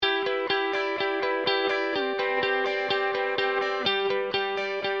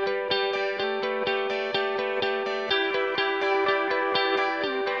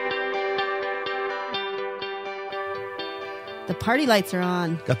The party lights are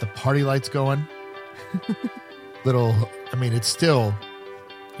on. Got the party lights going. It's still,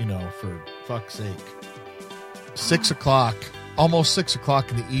 for fuck's sake, 6 o'clock, almost 6 o'clock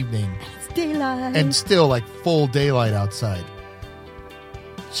in the evening. It's daylight. And still like full daylight outside.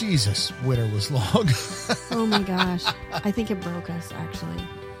 Jesus, winter was long. Oh my gosh. I think it broke us, actually.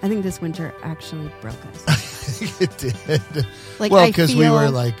 I think this winter actually broke us. It did. Like, well, because we were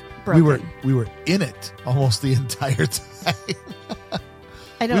like, broken. we were in it almost the entire time.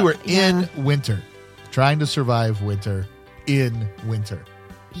 We were in winter, trying to survive winter in winter.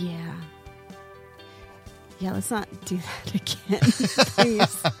 Yeah. Yeah, let's not do that again,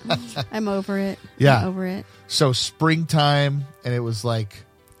 please. I'm over it. Yeah. I'm over it. So springtime, and it was like...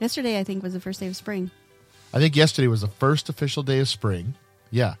 Yesterday, I think, was the first day of spring. I think yesterday was the first official day of spring.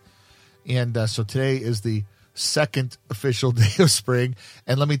 Yeah. And so today is the second official day of spring.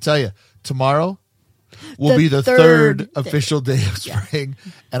 And let me tell you, tomorrow will be the third official day of spring.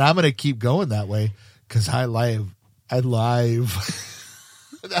 Yeah. And I'm going to keep going that way because I live. That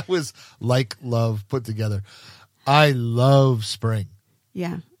was like love put together. I love spring.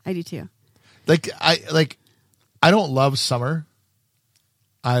 Yeah, I do too. I don't love summer.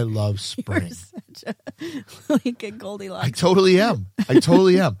 I love spring. You're such a Goldilocks. I totally am.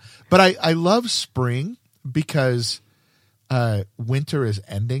 But I love spring because winter is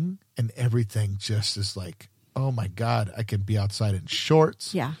ending and everything just is like, oh my God, I can be outside in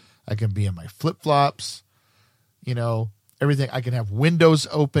shorts. Yeah. I can be in my flip-flops. Everything. I can have windows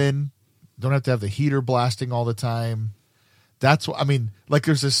open. Don't have to have the heater blasting all the time. That's what,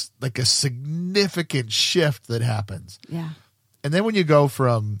 there's this, a significant shift that happens. Yeah. And then when you go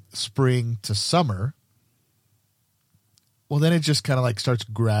from spring to summer, well, then it just kind of starts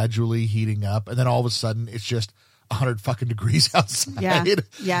gradually heating up. And then all of a sudden it's just 100 fucking degrees outside.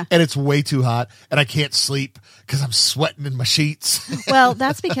 Yeah. And it's way too hot. And I can't sleep because I'm sweating in my sheets. Well,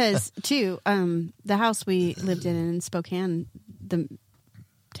 that's because, too, the house we lived in Spokane, the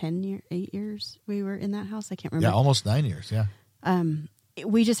 8 years we were in that house. I can't remember. Yeah, almost 9 years. Yeah.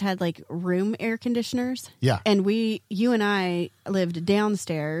 We just had room air conditioners. Yeah. And you and I lived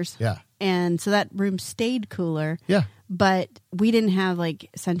downstairs. Yeah. And so that room stayed cooler. Yeah. But we didn't have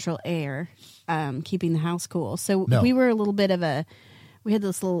central air keeping the house cool. So we were a little bit of we had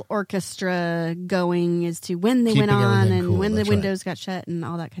this little orchestra going as to when they went on and when the windows got shut and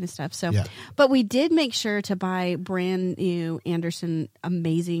all that kind of stuff. So, but we did make sure to buy brand new Andersen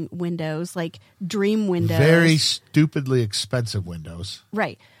amazing windows, dream windows. Very stupidly expensive windows.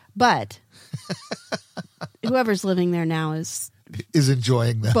 Right. But whoever's living there now is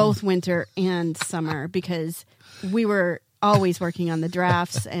enjoying them. Both winter and summer because we were always working on the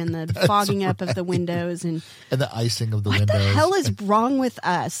drafts and the fogging up of the windows and the icing of the windows. What the hell is wrong with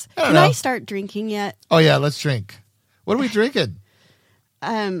us? Can I start drinking yet? Oh yeah, let's drink. What are we drinking?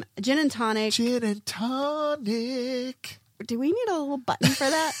 Gin and tonic. Gin and tonic. Do we need a little button for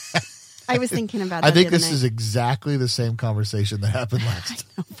that? I was thinking about that. I think this is exactly the same conversation that happened last.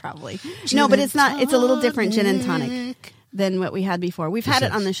 I know, probably. No, but it's not. It's a little different gin and tonic than what we had before. We've had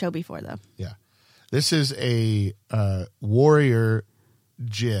it on the show before, though. Yeah. This is a Warrior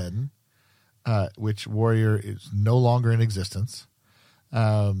gin, which Warrior is no longer in existence.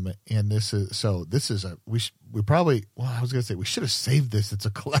 And this is we probably, I was going to say we should have saved this. It's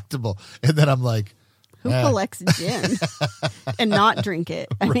a collectible. And then I'm like, who collects gin and not drink it?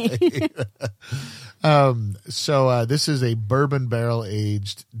 I mean, this is a bourbon barrel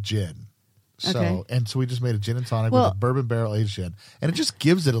aged gin. So, and so we just made a gin and tonic with a bourbon barrel aged gin, and it just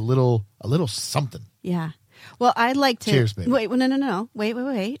gives it a little something. Yeah. Well, I'd like to cheers, baby. Wait, no.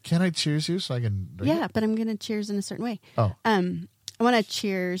 Wait. Can I cheers you so I can drink it? But I'm going to cheers in a certain way. Oh. I want to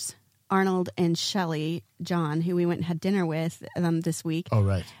cheers Arnold and Shelly John, who we went and had dinner with this week. Oh,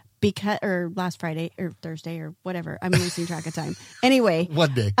 right. Or last Friday or Thursday or whatever. I'm losing track of time. Anyway.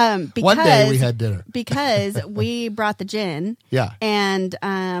 One day. One day we had dinner. Because we brought the gin. Yeah. And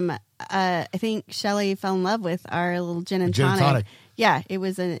I think Shelly fell in love with our little gin and tonic. Yeah, it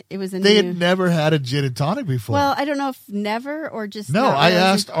was a They had never had a gin and tonic before. Well, I don't know if never or just no. I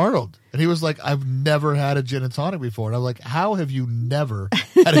asked Arnold, and he was like, "I've never had a gin and tonic before." And I'm like, "How have you never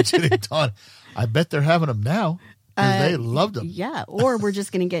had a gin and tonic?" I bet they're having them now because they loved them. Yeah, or we're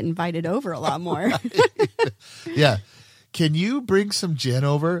just going to get invited over a lot more. Yeah. Can you bring some gin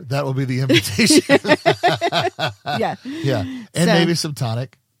over? That will be the invitation. Yeah. Yeah, and maybe some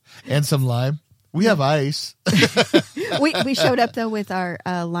tonic and some lime. We have ice. we showed up though with our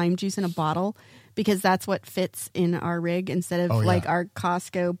lime juice in a bottle because that's what fits in our rig instead of our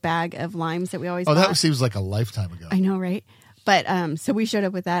Costco bag of limes that we always bought. That seems like a lifetime ago. I know, right? But so we showed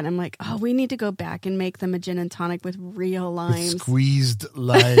up with that, and I'm like, oh, we need to go back and make them a gin and tonic with real limes. With squeezed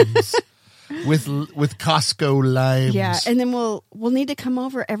limes. with Costco limes. Yeah, and then we'll need to come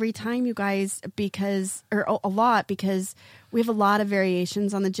over every time, you guys, because we have a lot of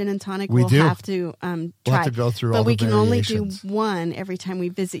variations on the gin and tonic. We'll have to try. We'll have to go through all the variations. But we can only do one every time we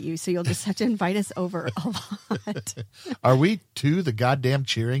visit you, so you'll just have to invite us over a lot. Are we to the goddamn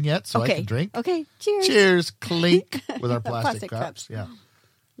cheering yet so I can drink? Okay, cheers. Cheers, clink, with our plastic cups. Yeah.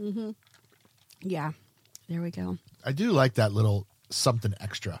 Mm-hmm. Yeah, there we go. I do like that little something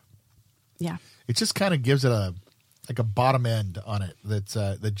extra. Yeah. It just kind of gives it a bottom end on it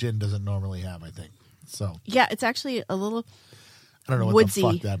that the gin doesn't normally have, I think. So yeah, it's actually a little I don't know what woodsy.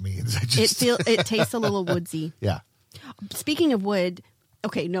 the fuck that means. It tastes a little woodsy. Yeah. Speaking of wood,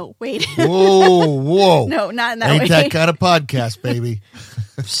 okay, no, wait. Whoa. No, not in that Ain't way. that kind of podcast, baby.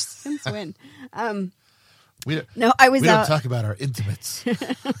 Since when? We don't talk about our intimates.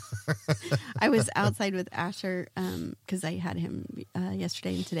 I was outside with Asher because I had him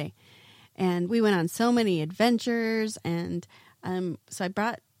yesterday and today. And we went on so many adventures. And so I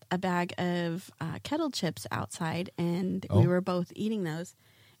brought a bag of kettle chips outside, and we were both eating those.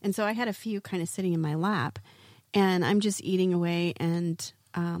 And so I had a few kind of sitting in my lap. And I'm just eating away and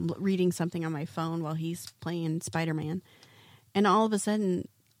reading something on my phone while he's playing Spider-Man. And all of a sudden,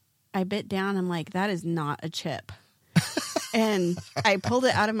 I bit down. I'm like, that is not a chip. And I pulled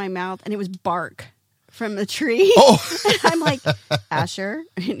it out of my mouth, and it was bark from the tree. Oh. And I'm like, Asher.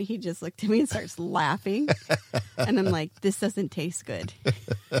 And he just looked at me and starts laughing. And I'm like, this doesn't taste good.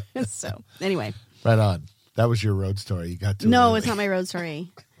 So anyway. Right on. That was your road story. You got to. No, it's not my road story.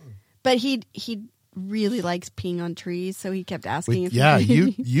 But he really likes peeing on trees, so he kept asking if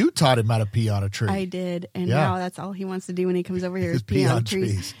you taught him how to pee on a tree. I did, and now that's all he wants to do when he comes over here is pee on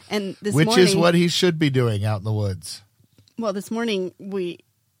trees. And which is what he should be doing out in the woods. Well, this morning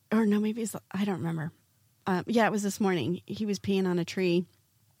I don't remember. It was this morning. He was peeing on a tree,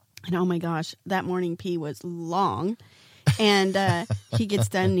 and oh my gosh, that morning pee was long. And he gets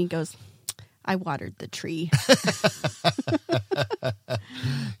done and he goes, I watered the tree.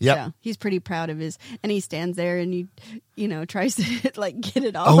 Yeah, so he's pretty proud of his, and he stands there and he tries to like get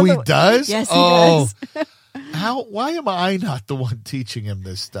it all. Oh, he does? Yes, he does. Why am I not the one teaching him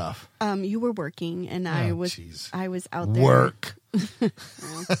this stuff? You were working, and I was out there. Work.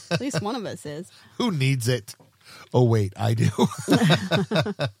 Well, at least one of us is. Who needs it? Oh wait, I do.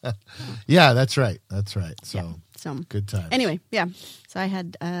 Yeah, that's right. So good time. Anyway, yeah. So I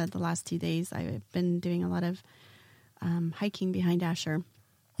had the last 2 days. I've been doing a lot of hiking behind Asher.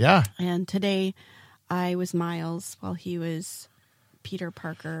 Yeah. And today I was Miles while he was Peter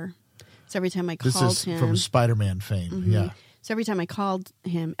Parker. So every time I called him... This is from Spider-Man fame, mm-hmm. Yeah. So every time I called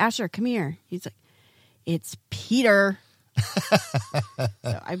him, Asher, come here. He's like, it's Peter.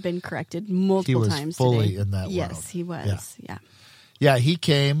 So I've been corrected multiple times today. He was fully in that world. Yes, he was. Yeah. Yeah, he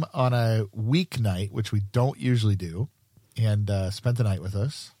came on a weeknight, which we don't usually do, and spent the night with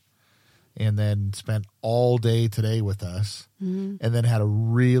us. And then spent all day today with us, and then had a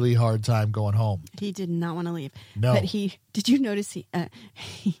really hard time going home. He did not want to leave. No. But did you notice he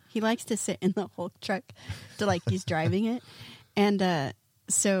likes to sit in the Hulk truck to like he's driving it. And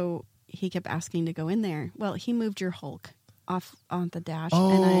so he kept asking to go in there. Well, he moved your Hulk off on the dash,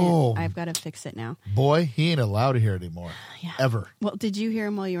 and I've got to fix it now. Boy, he ain't allowed to hear it anymore. Yeah. Ever. Well, did you hear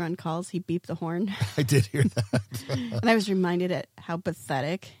him while you were on calls? He beeped the horn. I did hear that. And I was reminded at how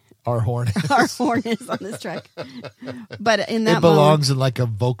pathetic our horn is on this truck. But in that it belongs in like a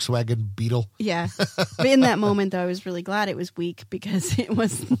Volkswagen Beetle. Yeah. But in that moment, though, I was really glad it was weak because it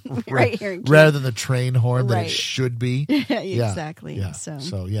was right here. Rather than the train horn that it should be. Yeah, exactly. Yeah.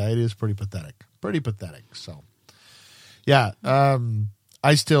 So yeah, it is pretty pathetic. So yeah,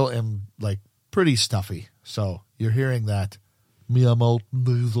 I still am like pretty stuffy. So you're hearing that me amo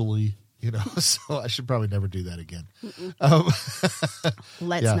easily. So I should probably never do that again.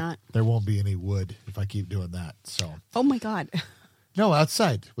 Let's not. There won't be any wood if I keep doing that. So. Oh my God. No,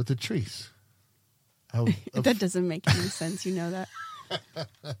 outside with the trees. That doesn't make any sense. You know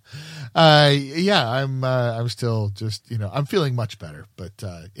that. Yeah, I'm still just I'm feeling much better, but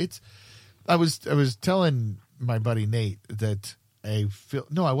I was telling my buddy Nate that I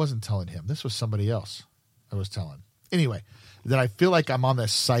wasn't telling him. This was somebody else I was telling. Anyway, that I feel like I'm on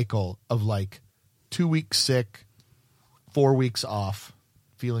this cycle of like 2 weeks sick, 4 weeks off,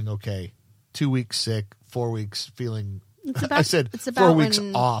 feeling okay, 2 weeks sick, 4 weeks feeling. I said 4 weeks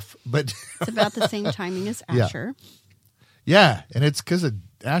off, but it's about the same timing as Asher. Yeah, and it's because of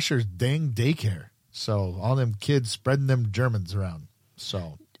Asher's dang daycare. So all them kids spreading them Germans around.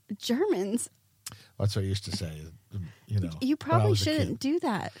 So Germans. That's what I used to say. You probably shouldn't do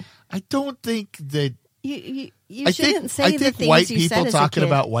that. I don't think that you shouldn't say the things you said as a kid. I think white people talking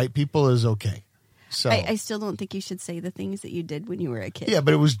about white people is okay. So I still don't think you should say the things that you did when you were a kid. Yeah,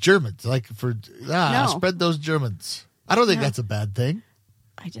 but it was Germans. Like spread those Germans. I don't think that's a bad thing.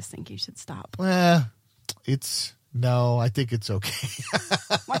 I just think you should stop. I think it's okay.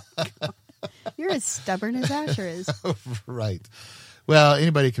 Oh my God. You're as stubborn as Asher is. Right. Well,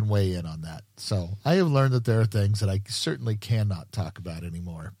 anybody can weigh in on that. So I have learned that there are things that I certainly cannot talk about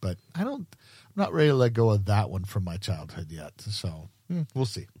anymore. But I'm not ready to let go of that one from my childhood yet. So we'll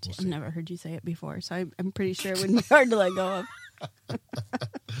see. I've never heard you say it before, so I'm pretty sure it wouldn't be hard to let go of.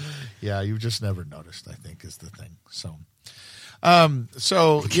 Yeah, you've just never noticed, I think, is the thing. So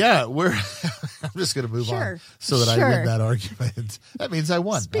yeah, I'm just going to move on so that I win that argument. That means I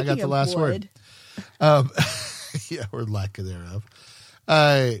won. Speaking I got the last word. Yeah, or lack thereof.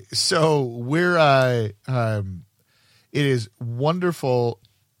 So we're it is wonderful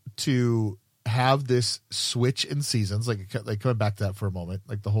to have this switch in seasons, like coming back to that for a moment,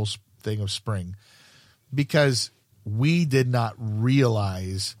 like the whole thing of spring, because we did not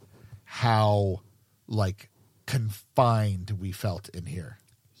realize how confined we felt in here.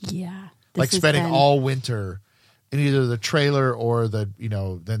 Yeah. Like spending all winter in either the trailer or then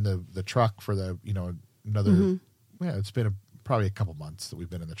the truck for the, another, it's been probably a couple months that we've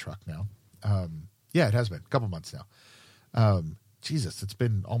been in the truck now. Yeah, it has been a couple months now. Jesus, it's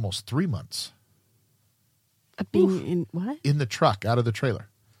been almost 3 months. Being in what? In the truck, out of the trailer.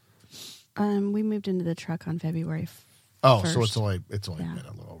 We moved into the truck on February 1st. Oh, so it's only been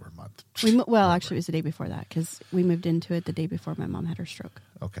a little over a month. Actually, it was the day before that because we moved into it the day before my mom had her stroke.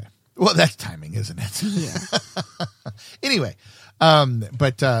 Okay. Well, that's timing, isn't it? Yeah. Anyway,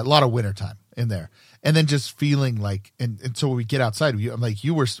 but a lot of winter time in there, and then just feeling like, and so when we get outside, I'm like,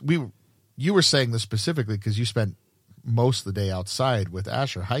 you were saying this specifically because you spent most of the day outside with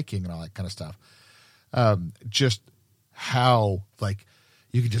Asher hiking and all that kind of stuff. Just how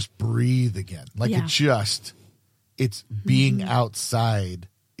you can just breathe again, it's being outside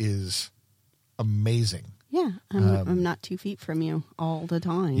is amazing. Yeah, I'm not 2 feet from you all the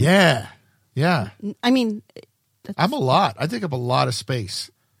time. Yeah, yeah. I mean, I'm a lot. I take up a lot of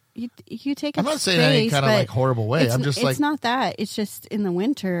space. You take. I'm not saying that in any kind of horrible way. I'm just it's not that. It's just in the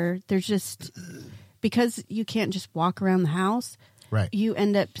winter. There's just because you can't just walk around the house. Right. You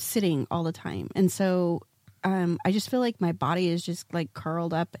end up sitting all the time, and so I just feel like my body is just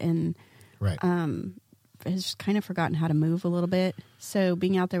curled up and has kind of forgotten how to move a little bit. So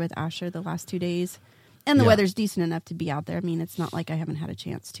being out there with Asher the last 2 days, and the weather's decent enough to be out there. I mean, it's not like I haven't had a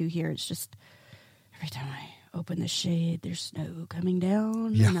chance to here. It's just every time I open the shade, there's snow coming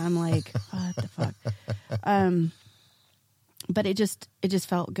down, and I'm like, what the fuck? But it just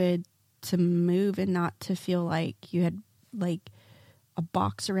felt good to move and not to feel like you had a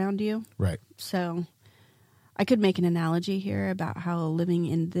box around you. Right. So I could make an analogy here about how living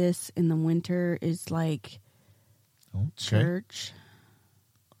in the winter is like church,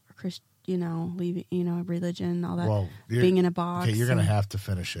 leaving, religion, all that. Well, being in a box. Okay, you're going to have to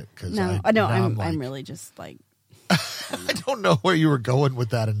finish it because I'm really just I don't know where you were going with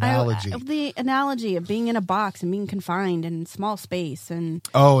that analogy. The analogy of being in a box and being confined in small space and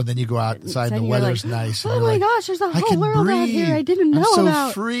then you go outside and the weather's nice. Oh my gosh, there's a whole world out here I didn't know about. I'm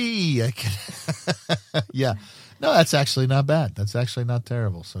so free. I can. Yeah. No, that's actually not bad. That's actually not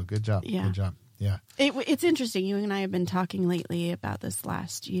terrible. So good job. Yeah. Good job. Yeah. It's interesting. You and I have been talking lately about this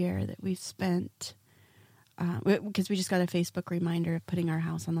last year that we've spent because we just got a Facebook reminder of putting our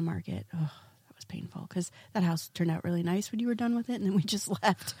house on the market. Oh, that was painful because that house turned out really nice when you were done with it, and then we just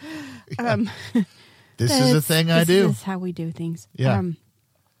left. Yeah. This is the thing I do. This is how we do things. Yeah.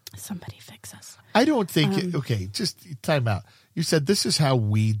 Somebody fix us. I don't think. Okay, just time out. You said this is how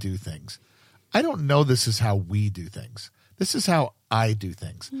we do things. I don't know. This is how we do things. This is how I do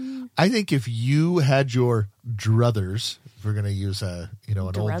things. I think if you had your druthers, if we're going to use an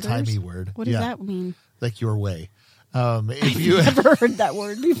old timey word, what does that mean? Like your way. If you never heard that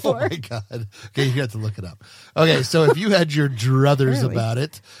word before. Oh my God. Okay, you have to look it up. Okay, so if you had your druthers about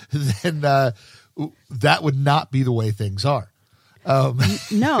it, then that would not be the way things are.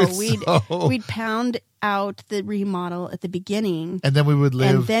 No, we'd pound out the remodel at the beginning, and then we would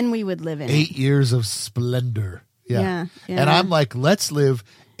live. In 8 years of splendor. Yeah. And I'm like, let's live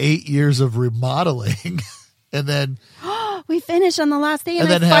 8 years of remodeling, and then we finish on the last day,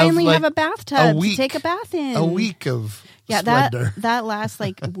 and I finally have a bathtub to take a bath in. A week of splendor. That last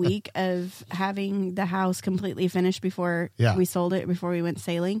week of having the house completely finished before we sold it, before we went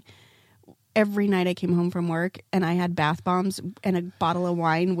sailing. every night I came home from work and I had bath bombs and a bottle of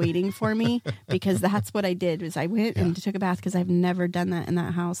wine waiting for me because that's what I did was I went and took a bath because I've never done that in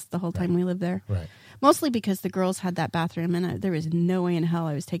that house the whole time we lived there. Right. Mostly because the girls had that bathroom and there was no way in hell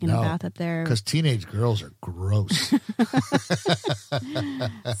I was taking a bath up there. Because teenage girls are gross.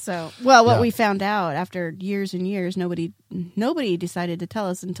 So, what we found out after years and years, nobody decided to tell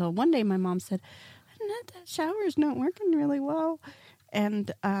us until one day my mom said, that shower's not working really well.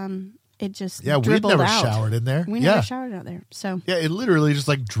 And it just we'd never showered in there. We never showered out there. So yeah, it literally just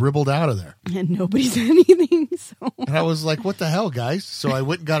like dribbled out of there. And nobody said anything. So and I was like, what the hell, guys? So I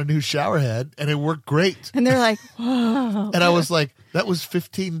went and got a new shower head and it worked great. And they're like, whoa. And I was like, that was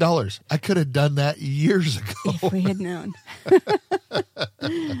 $15. I could have done that years ago. If we had known.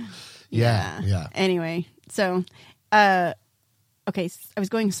 Yeah. Anyway, so okay, I was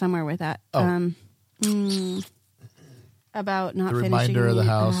going somewhere with that. About not the finishing reminder of the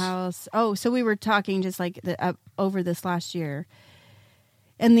house. Oh, so we were talking just like over this last year,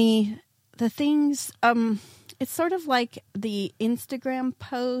 and the things. It's sort of like the Instagram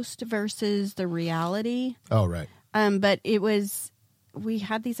post versus the reality. Oh, right. But we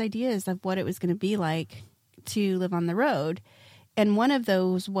had these ideas of what it was going to be like to live on the road, and one of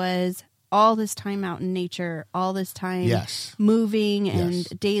those was all this time out in nature, all this time moving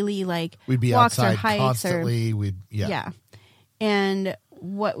and daily we'd be walks outside or hikes constantly. And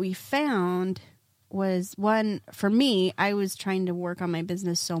what we found was for me, I was trying to work on my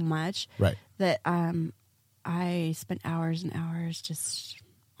business so much that I spent hours and hours just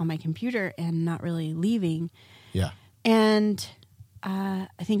on my computer and not really leaving. Yeah. And I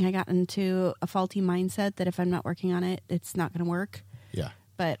think I got into a faulty mindset that if I'm not working on it, it's not going to work. Yeah.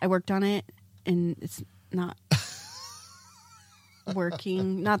 But I worked on it, and it's not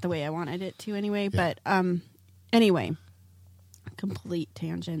working, not the way I wanted it to anyway. Yeah. But anyway, complete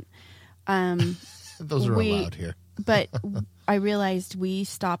tangent. Those are allowed here. But I realized we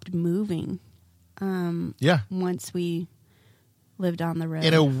stopped moving once we lived on the road.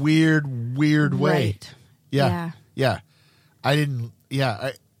 In a weird way. Right. Yeah. I didn't,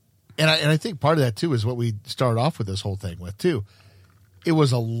 I think part of that, too, is what we started off with this whole thing with, too. It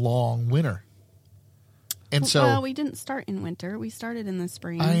was a long winter. And so we didn't start in winter. We started in the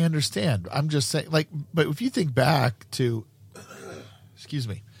spring. I understand. I'm just saying, but if you think back to,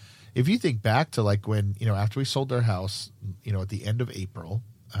 if you think back to when, after we sold our house, at the end of April,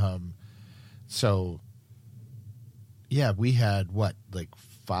 we had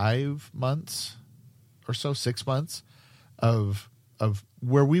 5 months or so, 6 months of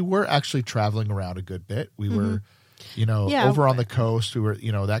where we were actually traveling around a good bit. We were, over on the coast. We were,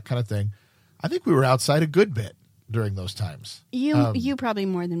 that kind of thing. I think we were outside a good bit during those times. You probably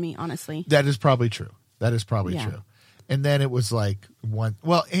more than me, honestly. That is probably true. True. And then it was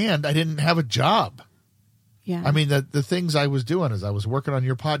and I didn't have a job. Yeah. I mean, the things I was doing is I was working on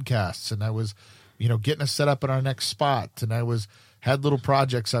your podcasts, and I was, getting us set up in our next spot, and I had little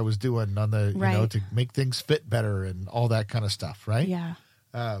projects I was doing on the, to make things fit better and all that kind of stuff. Right. Yeah.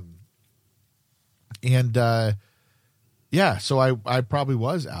 So I probably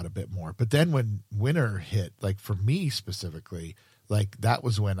was out a bit more. But then when winter hit, for me specifically, that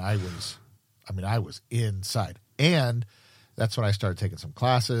was when I was inside. And that's when I started taking some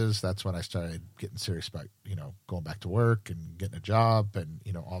classes. That's when I started getting serious about, going back to work and getting a job and,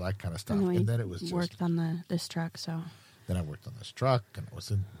 all that kind of stuff. And then it was just... worked on this truck, so... Then I worked on this truck, and it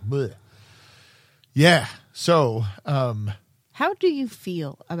was in... Bleh. Yeah. So... how do you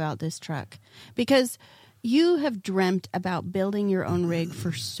feel about this truck? Because... you have dreamt about building your own rig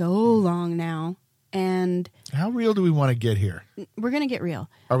for so long now, and... How real do we want to get here? We're going to get real.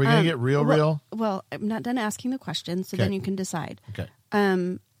 Are we going to get real? Well, I'm not done asking the question, so then you can decide. Okay.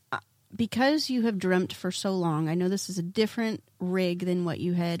 Because you have dreamt for so long, I know this is a different rig than what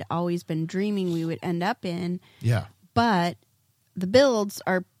you had always been dreaming we would end up in. Yeah. But the builds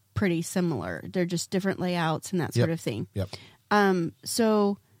are pretty similar. They're just different layouts and that sort of thing. Yep.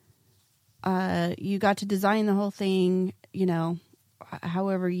 So... you got to design the whole thing,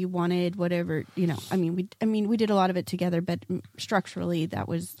 however you wanted, whatever, we did a lot of it together, but structurally that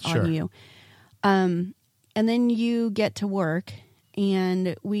was on you. And then you get to work,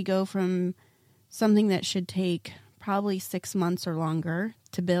 and we go from something that should take probably 6 months or longer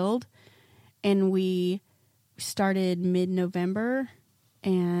to build. And we started mid-November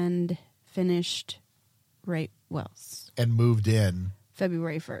and finised and moved in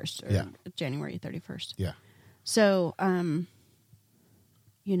February 1st or January 31st. Yeah. So,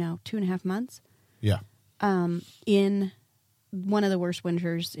 2.5 months. Yeah. In one of the worst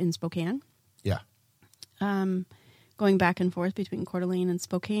winters in Spokane. Yeah. going back and forth between Coeur d'Alene and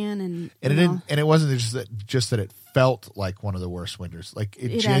Spokane, and it wasn't just that it felt like one of the worst winters. Like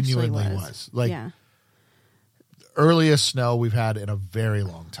it genuinely was. Like earliest snow we've had in a very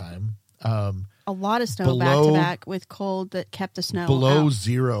long time. A lot of snow back to back with cold that kept the snow below out.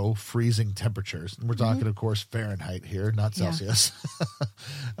 Zero freezing temperatures. And we're talking, of course, Fahrenheit here, not Celsius.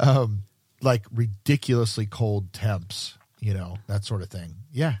 Like ridiculously cold temps, that sort of thing.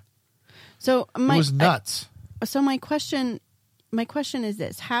 Yeah. So it was nuts. So my question is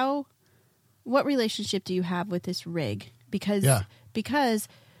this: what relationship do you have with this rig? Because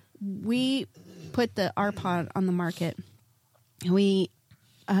we put the RPod on the market, we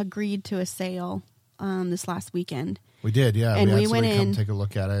agreed to a sale this last weekend. We did, yeah. And we went in, come take a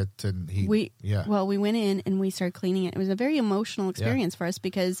look at it, and we went in and we started cleaning it. It was a very emotional experience for us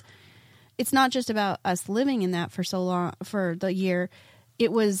because it's not just about us living in that for so long, for the year.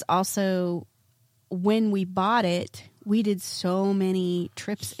 It was also when we bought it, we did so many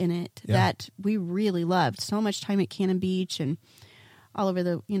trips in it that we really loved. So much time at Cannon Beach and all over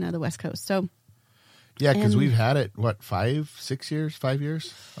the the West Coast. So yeah, because we've had it 5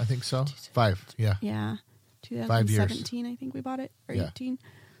 years, I think so. 5, yeah. 2017, I think we bought it, or 18.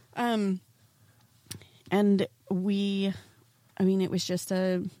 And it was just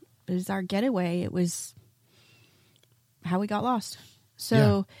it was our getaway. It was how we got lost.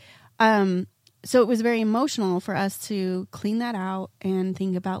 So, so it was very emotional for us to clean that out and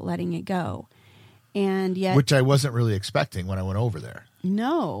think about letting it go. And yet, which I wasn't really expecting when I went over there.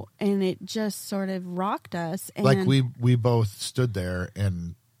 No, and it just sort of rocked us. And like we both stood there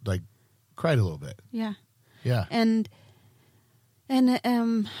and like cried a little bit. Yeah. Yeah. And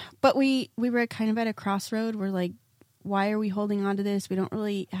but we were kind of at a crossroad. We're like, why are we holding on to this? We don't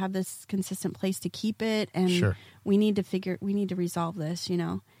really have this consistent place to keep it, and we need to resolve this,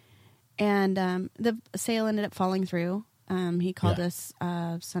 And the sale ended up falling through. He called us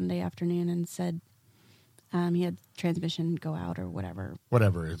Sunday afternoon and said he had transmission go out or whatever.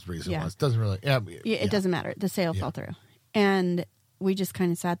 Whatever his reason was. Doesn't really... It doesn't matter. The sale fell through. And we just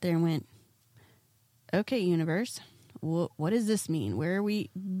kind of sat there and went, okay, universe, what does this mean? Where are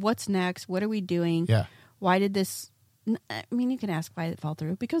we? What's next? What are we doing? Yeah. Why did this... I mean, you can ask why it fell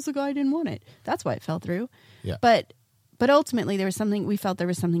through. Because the guy didn't want it. That's why it fell through. Yeah. But ultimately, we felt there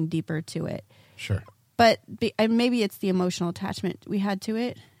was something deeper to it. Sure. But and maybe it's the emotional attachment we had to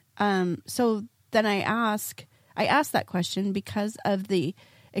it. So then I asked that question because of the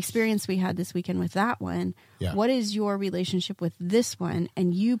experience we had this weekend with that one. Yeah. What is your relationship with this one?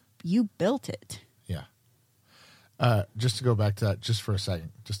 And you built it. Yeah. Just to go back to that just for a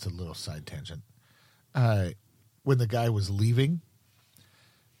second, just a little side tangent. When the guy was leaving,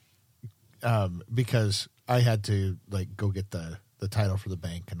 because I had to like go get the title for the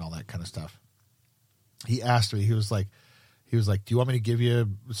bank and all that kind of stuff. He asked me, he was like, do you want me to give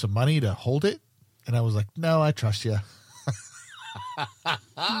you some money to hold it? And I was like, no, I trust you.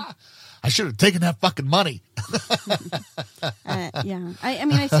 I should have taken that fucking money. Yeah. I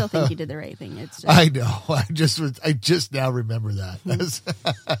mean, I still think you did the right thing. It's just... I know. I just now remember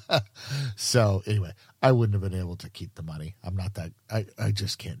that. So anyway, I wouldn't have been able to keep the money. I'm not that, I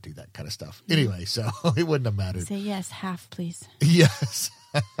just can't do that kind of stuff. Anyway, so it wouldn't have mattered. Say yes, half, please. Yes.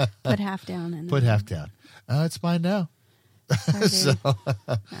 Put half down. And put half down. It's mine now. So,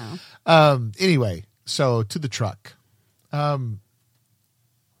 anyway, so to the truck.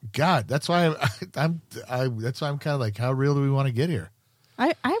 God, that's why I'm kind of like, how real do we want to get here?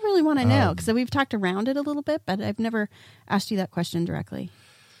 I really want to know because we've talked around it a little bit, but I've never asked you that question directly.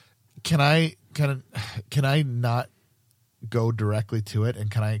 Can I not go directly to it, and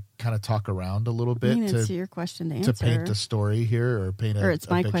can I kind of talk around a little bit? It's your question to answer. To paint a story here, or paint or it's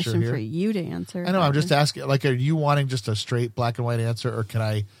my picture question here? For you to answer. I know. I'm just asking. Like, are you wanting just a straight black and white answer, or can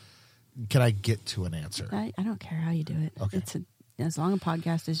I get to an answer? I don't care how you do it. Okay. It's as long a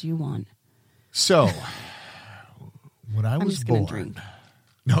podcast as you want. So, when I was born, drink.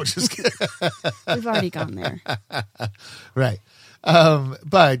 No, just kidding. We've already gone there, right?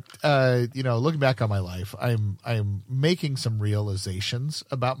 But looking back on my life, I'm making some realizations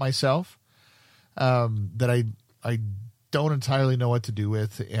about myself that I don't entirely know what to do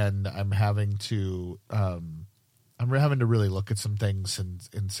with, and I'm having to really look at some things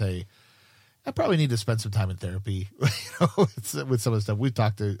and say, I probably need to spend some time in therapy, with some of the stuff. We've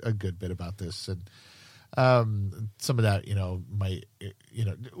talked a good bit about this, and some of that,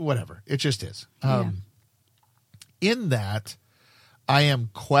 whatever. It just is. In that, I am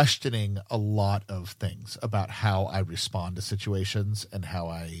questioning a lot of things about how I respond to situations and how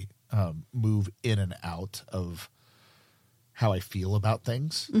I move in and out of how I feel about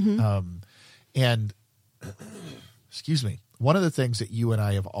things. Mm-hmm. And one of the things that you and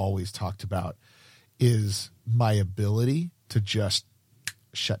I have always talked about is my ability to just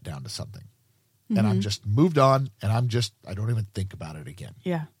shut down to something. Mm-hmm. And I'm just moved on, and I don't even think about it again.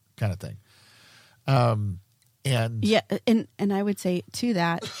 Yeah. Kind of thing. And I would say to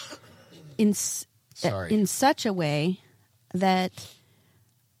that, in such a way that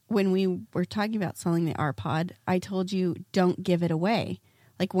when we were talking about selling the R-Pod, I told you, don't give it away.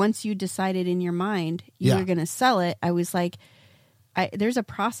 Like, once you decided in your mind you were going to sell it, I was like, there's a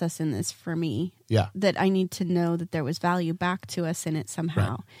process in this for me that I need to know that there was value back to us in it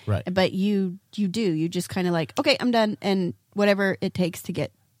somehow. Right. But you just kind of like, okay, I'm done. And whatever it takes to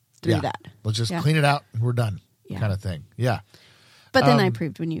get through that. Let's just clean it out and we're done kind of thing. Yeah. But then I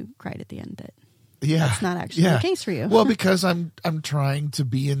proved when you cried at the end that that's not actually the case for you. Well, because I'm trying to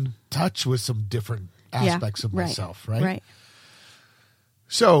be in touch with some different aspects of myself, right? Right.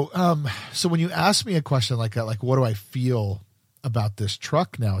 So, so when you ask me a question like that, like, what do I feel about this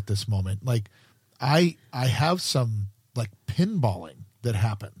truck now at this moment? Like, I have some like pinballing that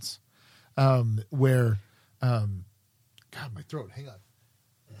happens, where, God, my throat, hang on.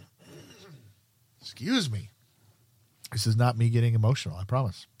 Excuse me. This is not me getting emotional, I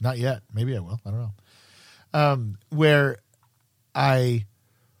promise. Not yet. Maybe I will. I don't know. Where I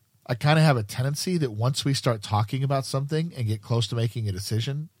kind of have a tendency that once we start talking about something and get close to making a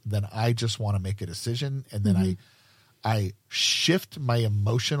decision, then I just want to make a decision. And then I shift my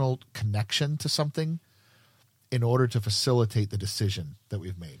emotional connection to something in order to facilitate the decision that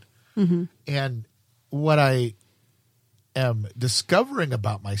we've made. Mm-hmm. And what I am discovering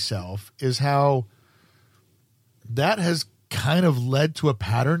about myself is how that has kind of led to a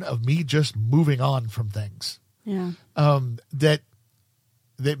pattern of me just moving on from things. Yeah. That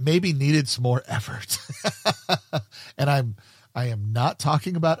maybe needed some more effort. And I am not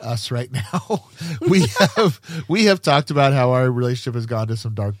talking about us right now. We have talked about how our relationship has gone to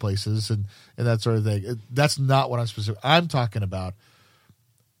some dark places and that sort of thing. That's not what I'm specific. I'm talking about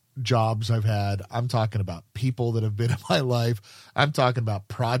jobs I've had. I'm talking about people that have been in my life. I'm talking about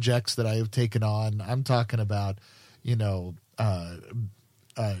projects that I have taken on. I'm talking about,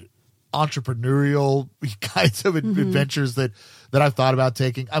 entrepreneurial kinds of adventures that I've thought about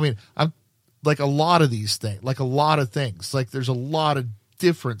taking. I mean, I'm like a lot of these things, like a lot of things, like there's a lot of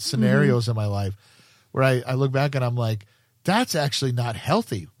different scenarios in my life where I look back and I'm like, that's actually not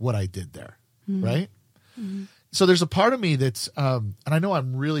healthy what I did there. Right. Mm-hmm. So there's a part of me that's, and I know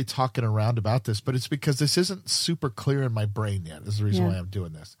I'm really talking around about this, but it's because this isn't super clear in my brain yet. This is the reason why I'm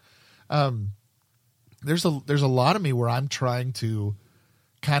doing this. There's a lot of me where I'm trying to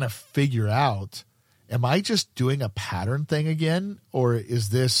kind of figure out, am I just doing a pattern thing again? Or is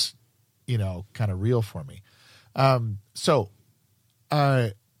this, kind of real for me? Well,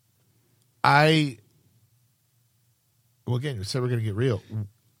 again, you said we're going to get real.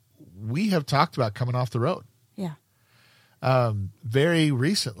 We have talked about coming off the road. Yeah. Very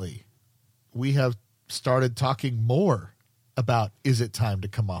recently, we have started talking more about, is it time to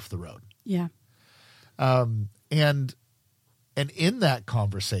come off the road? Yeah. And in that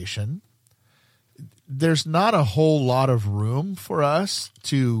conversation, there's not a whole lot of room for us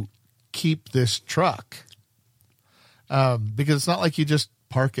to keep this truck. Because it's not like you just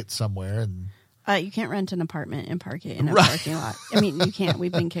park it somewhere and you can't rent an apartment and park it in a parking lot. I mean, you can't.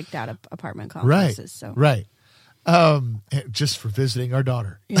 We've been kicked out of apartment complexes. So. Right. Just for visiting our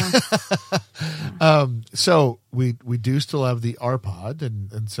daughter. Yeah. So we do still have the R-Pod,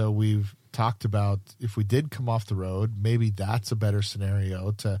 and so we've talked about if we did come off the road, maybe that's a better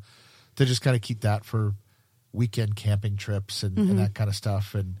scenario to just kind of keep that for weekend camping trips and that kind of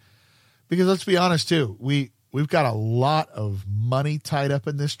stuff. And because let's be honest too, we've got a lot of money tied up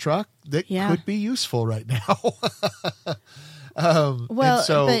in this truck that could be useful right now.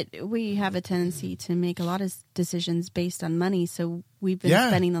 But we have a tendency to make a lot of decisions based on money. So we've been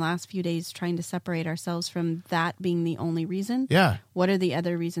spending the last few days trying to separate ourselves from that being the only reason. Yeah. What are the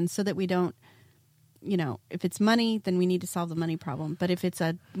other reasons so that we don't, if it's money, then we need to solve the money problem. But if it's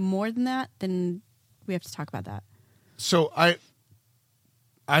more than that, then we have to talk about that. So I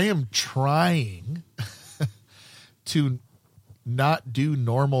am trying to not do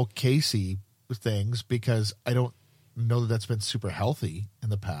normal Casey things because I don't know that that's been super healthy in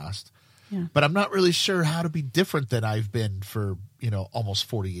the past. Yeah. But I'm not really sure how to be different than I've been for, almost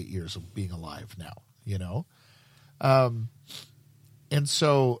 48 years of being alive now, and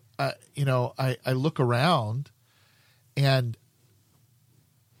so, I look around and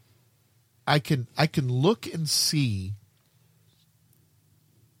I can look and see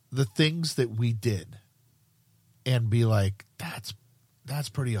the things that we did and be like, that's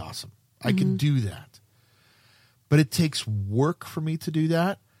pretty awesome. I can do that. But it takes work for me to do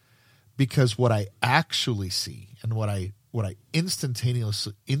that, because what I actually see and what I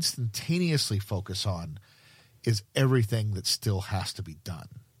instantaneously focus on is everything that still has to be done.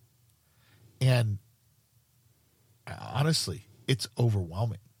 And honestly, it's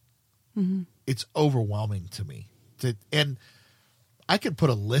overwhelming. Mm-hmm. It's overwhelming to me. And I could put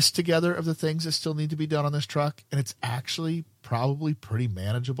a list together of the things that still need to be done on this truck, and it's actually probably pretty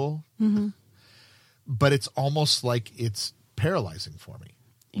manageable. Mm-hmm. But it's almost like it's paralyzing for me.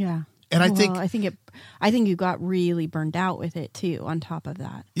 Yeah. And I think you got really burned out with it too, on top of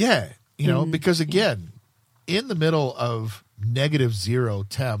that. Yeah. Because again, in the middle of -0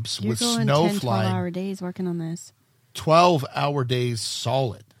 temps with snow 10, flying, 12-hour days working on this. 12-hour days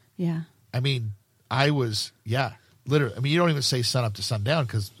solid. Yeah. I mean, literally. I mean, you don't even say sun up to sundown,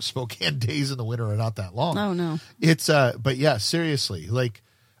 because Spokane days in the winter are not that long. Oh, no. It's, but yeah, seriously. Like,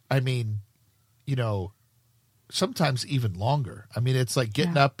 I mean, sometimes even longer. I mean, it's like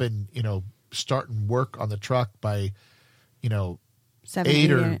getting up and, starting work on the truck by, 7,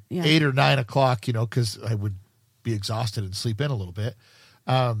 8 or 9 o'clock, because I would be exhausted and sleep in a little bit.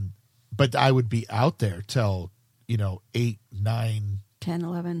 But I would be out there till, 8, 9, 10,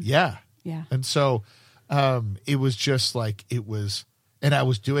 11. Yeah. Yeah. And so it was just like, and I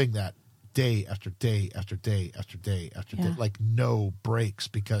was doing that day after day after day after day after day, like no breaks,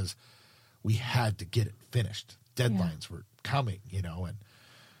 because we had to get it finished. Deadlines were coming,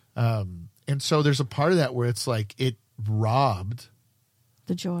 and so there's a part of that where it's like it robbed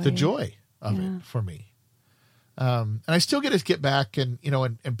the joy of it for me. And I still get back, and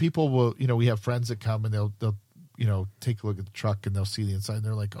and people will, we have friends that come and they'll take a look at the truck and they'll see the inside and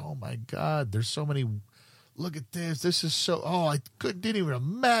they're like, oh my God, there's so many. Look at this. This is I didn't even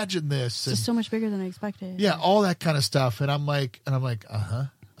imagine this. It's just so much bigger than I expected. Yeah, all that kind of stuff. And I'm like,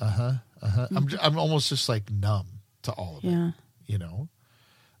 mm-hmm. I'm almost just like numb to all of it,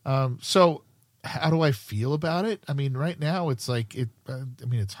 So how do I feel about it? I mean, right now it's like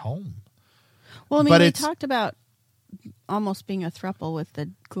it's home. Well, I mean, we talked about almost being a throuple with the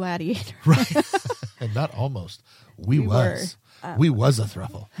Gladiator. Right. And not almost. We was a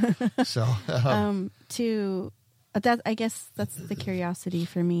throuple. So, I guess that's the curiosity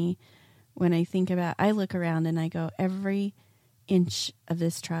for me when I think about, I look around and I go, every inch of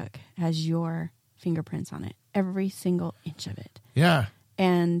this truck has your fingerprints on it. Every single inch of it. Yeah.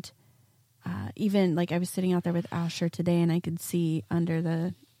 And even like I was sitting out there with Asher today, and I could see under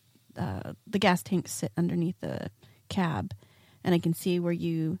the gas tanks sit underneath the cab, and I can see where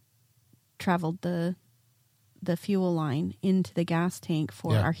you traveled the fuel line into the gas tank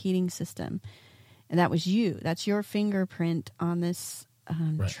for our heating system, and that was you. That's your fingerprint on this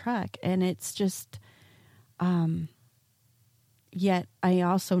truck, and it's just. Yet I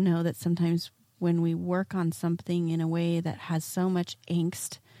also know that sometimes when we work on something in a way that has so much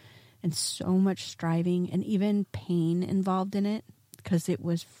angst and so much striving and even pain involved in it, because it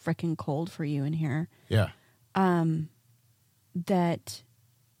was frickin' cold for you in here. Yeah. That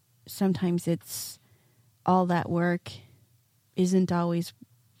sometimes it's all that work isn't always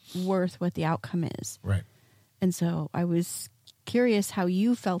worth what the outcome is. Right. And so I was curious how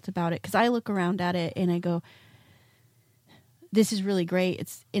you felt about it, because I look around at it and I go, this is really great.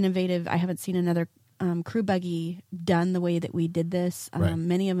 It's innovative. I haven't seen another crew buggy done the way that we did this. Right.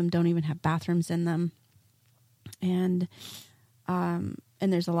 Many of them don't even have bathrooms in them. And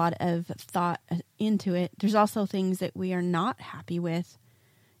there's a lot of thought into it. There's also things that we are not happy with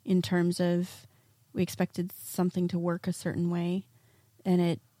in terms of we expected something to work a certain way, and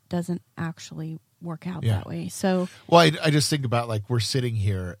it doesn't actually work out that way. So, well, I just think about, like, we're sitting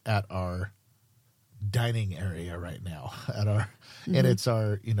here at our dining area right now and it's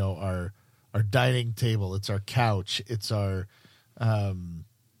our dining table, it's our couch, it's our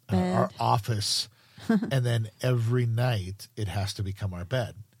office, and then every night it has to become our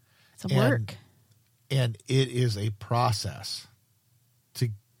bed. It's a work, and it is a process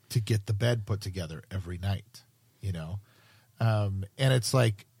to get the bed put together every night, and it's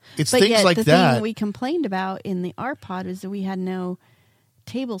like things like that. The thing we complained about in the R pod is that we had no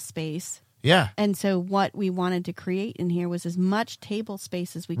table space. Yeah. And so what we wanted to create in here was as much table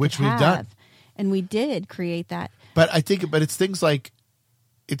space as we could have. Which we've done. And we did create that. But it's things like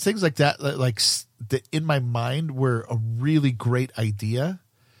that, like, that in my mind were a really great idea,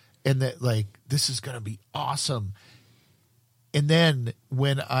 and that, like, this is going to be awesome. And then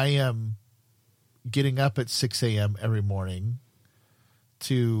when I am getting up at 6 a.m. every morning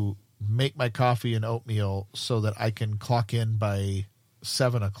to make my coffee and oatmeal so that I can clock in by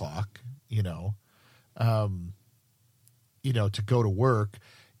 7 o'clock, to go to work,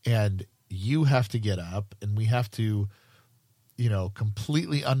 and you have to get up and we have to,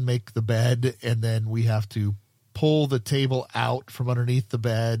 completely unmake the bed, and then we have to pull the table out from underneath the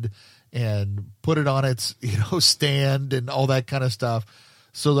bed and put it on its, stand and all that kind of stuff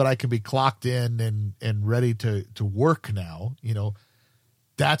so that I can be clocked in and ready to work now.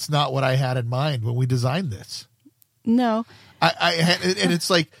 That's not what I had in mind when we designed this. No. And it's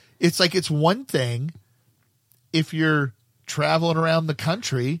like it's one thing if you're traveling around the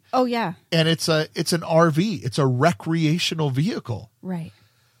country. Oh yeah. And it's an RV. It's a recreational vehicle. Right.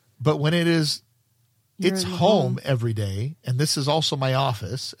 But when it's home every day, and this is also my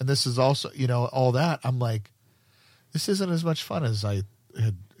office, and this is also, all that, I'm like, this isn't as much fun as I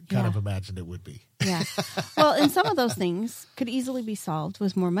had kind of imagined it would be. Yeah. Well, and some of those things could easily be solved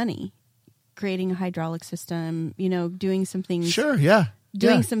with more money. Creating a hydraulic system, doing some things. Sure, yeah.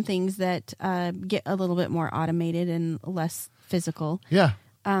 Doing some things that get a little bit more automated and less physical. Yeah.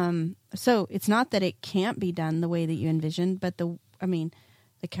 So it's not that it can't be done the way that you envisioned, but the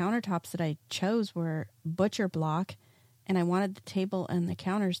countertops that I chose were butcher block, and I wanted the table and the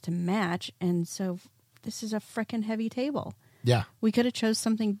counters to match, and so this is a frickin' heavy table. Yeah. We could have chose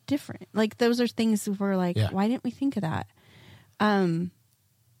something different. Like, those are things where, like, why didn't we think of that? But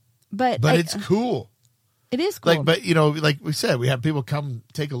it's cool. It is cool. Like we said, we have people come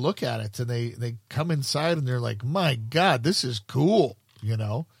take a look at it, and they come inside and they're like, my God, this is cool,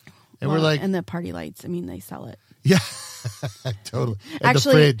 And we're like, and the party lights, they sell it. Yeah, totally. And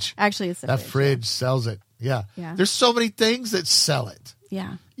actually, the fridge. Actually, it's that fridge sells it. Yeah. There's so many things that sell it.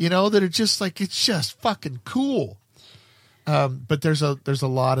 Yeah. That are just like, it's just fucking cool. But there's a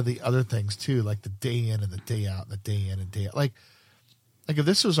lot of the other things too, like the day in and the day out, and the day in and day out. Like if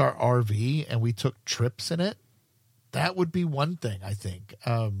this was our RV and we took trips in it, that would be one thing, I think.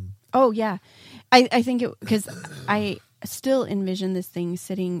 Oh yeah, I think because I still envision this thing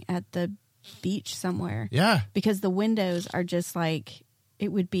sitting at the beach somewhere. Yeah, because the windows are just like,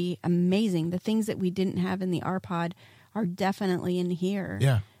 it would be amazing. The things that we didn't have in the R-Pod are definitely in here.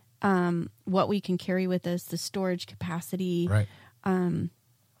 Yeah. What we can carry with us, the storage capacity. Right.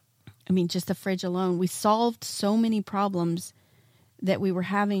 Just the fridge alone. We solved so many problems that we were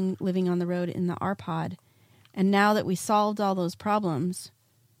having living on the road in the R-Pod. And now that we solved all those problems,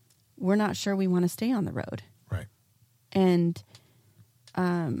 we're not sure we want to stay on the road. Right. And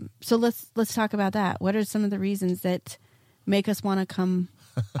so let's talk about that. What are some of the reasons that make us want to come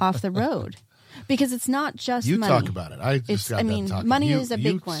off the road? Because it's not just you money. You talk about it. I just got done talking. Money is a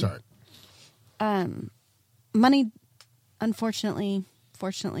big one. Start. Money, unfortunately,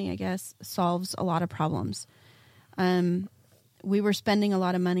 fortunately, I guess, solves a lot of problems. We were spending a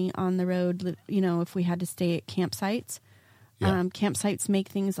lot of money on the road, if we had to stay at campsites. Yeah. Campsites make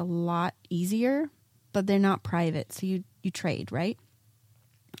things a lot easier, but they're not private, so you trade, right?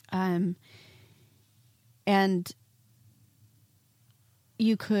 And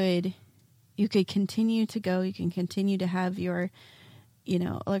you could continue to go. You can continue to have your,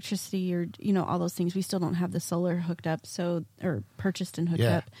 electricity or, all those things. We still don't have the solar hooked up, or purchased and hooked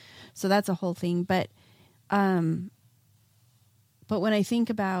up. So that's a whole thing. But when I think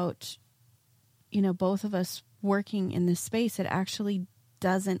about, both of us working in this space, it actually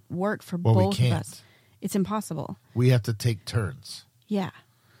doesn't work for both of us. It's impossible. We have to take turns. Yeah.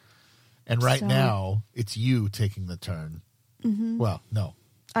 And right now, it's you taking the turn. Mm-hmm. Well, no.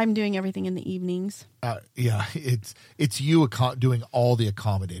 I'm doing everything in the evenings. Yeah, it's you doing all the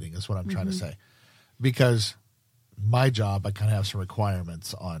accommodating is what I'm trying to say. Because my job, I kind of have some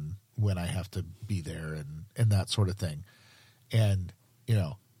requirements on when I have to be there and that sort of thing. And,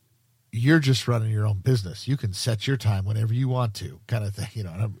 you're just running your own business. You can set your time whenever you want to, kind of thing.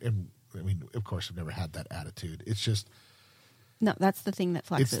 And of course, I've never had that attitude. It's just... No, that's the thing that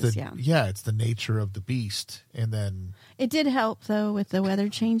flexes, Yeah, it's the nature of the beast. And then... It did help, though, with the weather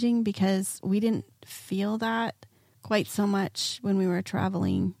changing, because we didn't feel that quite so much when we were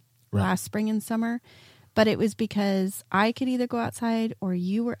traveling last spring and summer. But it was because I could either go outside or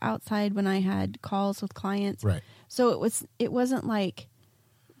you were outside when I had calls with clients. Right. So it wasn't like...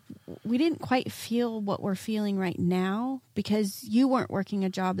 We didn't quite feel what we're feeling right now because you weren't working a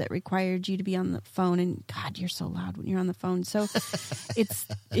job that required you to be on the phone. And God, you're so loud when you're on the phone. So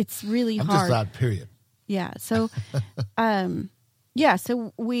it's really hard. I'm just loud, period. Yeah. So,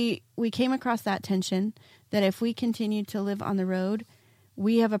 so we came across that tension that if we continue to live on the road,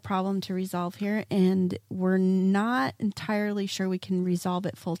 we have a problem to resolve here, and we're not entirely sure we can resolve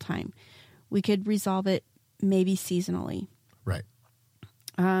it full time. We could resolve it maybe seasonally. Right.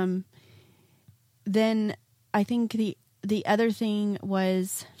 Then I think the other thing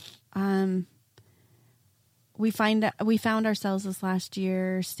was, we found ourselves this last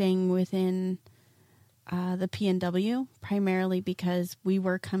year staying within the PNW, primarily because we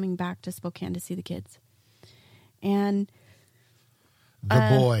were coming back to Spokane to see the kids. And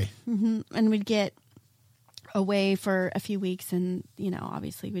the boy. Mm-hmm, and we'd get away for a few weeks, and,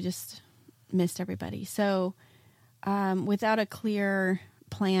 obviously we just missed everybody. So without a clear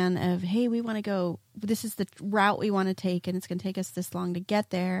plan of, hey, we want to go, this is the route we want to take, and it's going to take us this long to get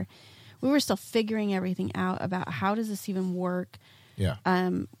there. We were still figuring everything out about how does this even work? Yeah.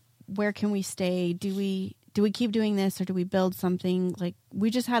 Where can we stay? Do we keep doing this, or do we build something? Like, we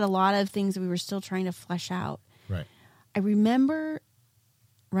just had a lot of things that we were still trying to flesh out. Right. I remember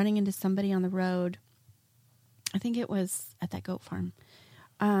running into somebody on the road. I think it was at that goat farm.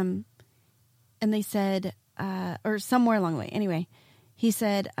 And they said, or somewhere along the way. Anyway, he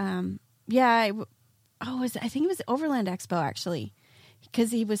said, I think it was Overland Expo, actually,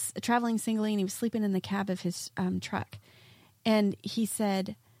 because he was traveling singly and he was sleeping in the cab of his truck. And he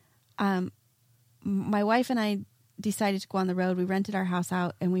said, my wife and I decided to go on the road. We rented our house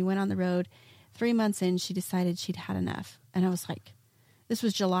out and we went on the road. 3 months in, she decided she'd had enough. And I was like, this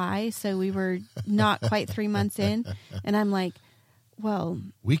was July, so we were not quite 3 months in. And I'm like, well,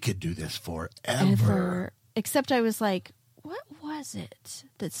 we could do this forever. Except I was like, what was it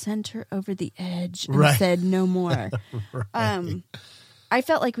that sent her over the edge and said no more? Right. I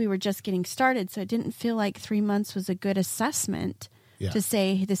felt like we were just getting started, so it didn't feel like 3 months was a good assessment to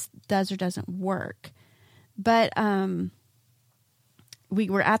say this does or doesn't work. But we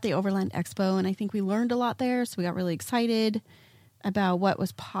were at the Overland Expo, and I think we learned a lot there, so we got really excited about what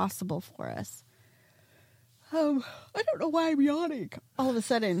was possible for us. I don't know why I'm yawning all of a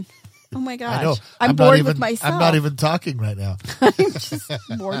sudden. Oh my gosh. I know. I'm bored with myself. I'm not even talking right now. I'm just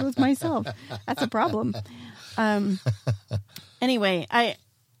bored with myself. That's a problem. Anyway, I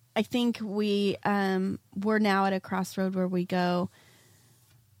think we're now at a crossroad where we go,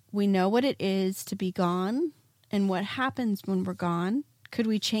 we know what it is to be gone and what happens when we're gone. Could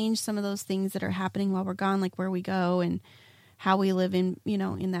we change some of those things that are happening while we're gone, like where we go and how we live in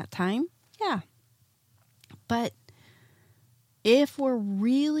that time? Yeah. But if we're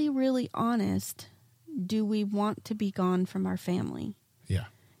really, really honest, do we want to be gone from our family? Yeah.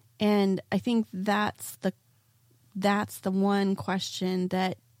 And I think that's the one question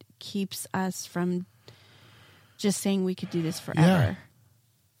that keeps us from just saying we could do this forever.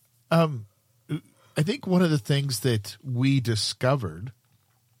 Yeah. I think one of the things that we discovered,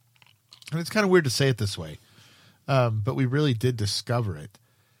 and it's kind of weird to say it this way, but we really did discover it,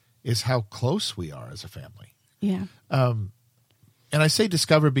 is how close we are as a family. Yeah. And I say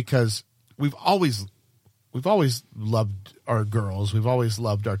discover because we've always loved our girls. We've always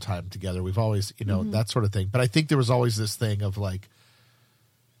loved our time together. We've always, that sort of thing. But I think there was always this thing of like,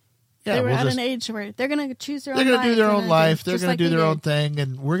 they were at an age where they're going to choose their own life. They're going to do their own life. They're going to do their own thing.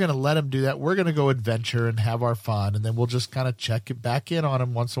 And we're going to let them do that. We're going to go adventure and have our fun. And then we'll just kind of check it back in on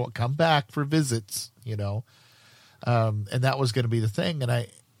them once in a while, come back for visits, and that was going to be the thing.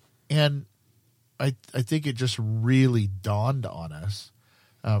 And I think it just really dawned on us.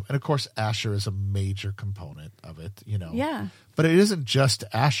 And of course, Asher is a major component of it, Yeah. But it isn't just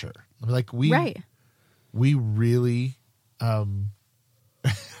Asher. I mean, like we really,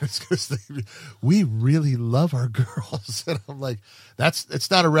 we really love our girls. And I'm like,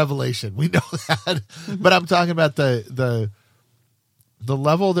 it's not a revelation. We know that, but I'm talking about the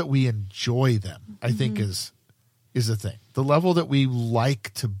level that we enjoy them, I think is the thing. The level that we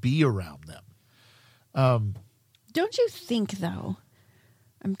like to be around them. Don't you think, though?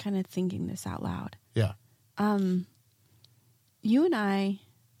 I'm kind of thinking this out loud. Yeah. You and I,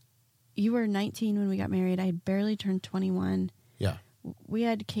 you were 19 when we got married. I had barely turned 21. Yeah. We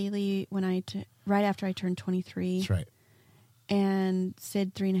had Kaylee right after I turned 23. That's right. And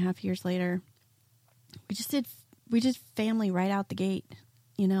Sid 3.5 years later. We did family right out the gate.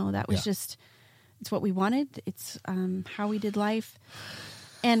 That was just, it's what we wanted. It's how we did life.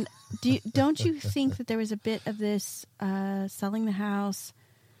 And don't you think that there was a bit of this selling the house,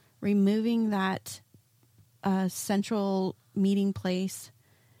 removing that central meeting place,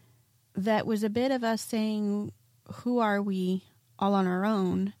 that was a bit of us saying, who are we all on our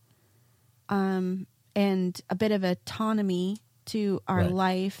own, and a bit of autonomy to our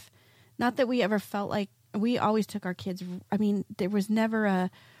life. Not that we ever felt like, we always took our kids, there was never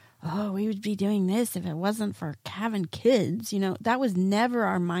we would be doing this if it wasn't for having kids. That was never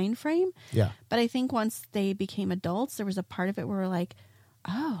our mind frame. Yeah. But I think once they became adults, there was a part of it where we're like,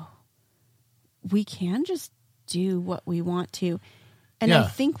 oh, we can just do what we want to. And I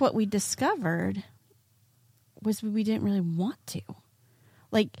think what we discovered was we didn't really want to.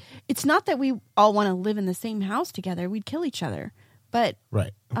 Like, it's not that we all want to live in the same house together. We'd kill each other. But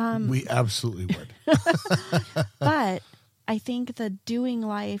right. We absolutely would. But I think the doing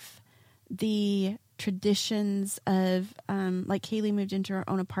life, the traditions of, like Kaylee moved into her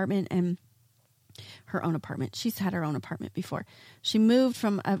own apartment and her own apartment. She's had her own apartment before. She moved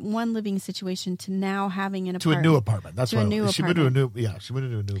from one living situation to now having an apartment. To a new apartment. That's right. She moved to a new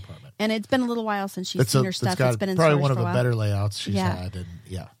apartment. And it's been a little while since she's seen her stuff. It's been in probably storage one of for a the while. better layouts she's had. And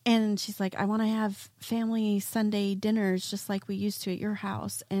And she's like, I want to have family Sunday dinners just like we used to at your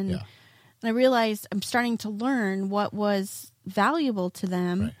house. And I realized I'm starting to learn what was valuable to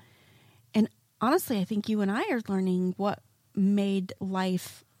them. Right. And honestly, I think you and I are learning what made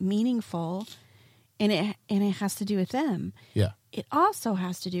life meaningful. And it has to do with them. Yeah. It also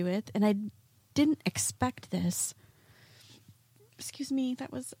has to do with, and I didn't expect this. Excuse me,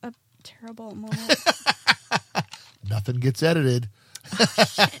 that was a terrible moment. Nothing gets edited.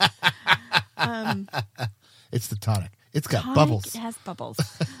 It's the tonic. It's got bubbles. It has bubbles.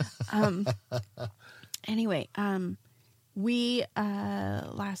 Anyway, we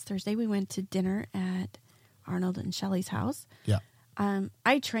last Thursday we went to dinner at Arnold and Shelley's house. Yeah.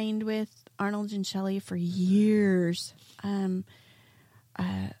 I trained with Arnold and Shelley for years.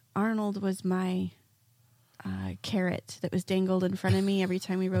 Arnold was my carrot that was dangled in front of me every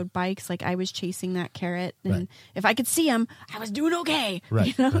time we rode bikes. Like, I was chasing that carrot, and if I could see him, I was doing okay.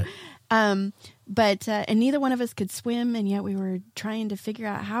 Right. You know? Right. But neither one of us could swim, and yet we were trying to figure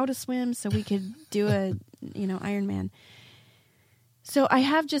out how to swim so we could do a Ironman. So I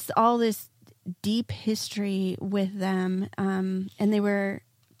have just all this deep history with them, and they were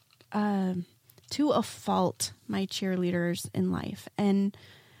to a fault my cheerleaders in life, and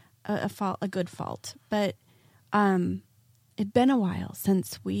a good fault. But it'd been a while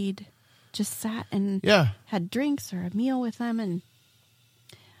since we'd just sat and had drinks or a meal with them, and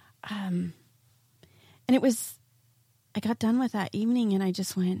it was, I got done with that evening and I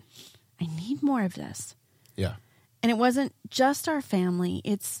just went, I need more of this. Yeah. And it wasn't just our family.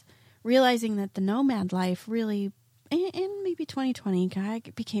 It's realizing that the nomad life really, and maybe 2020, I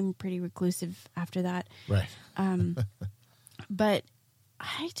became pretty reclusive after that. Right. But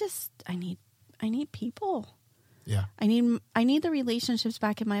I need people. Yeah. I need the relationships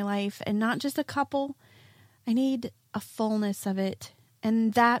back in my life, and not just a couple. I need a fullness of it.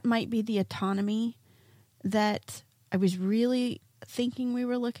 And that might be the autonomy that I was really thinking we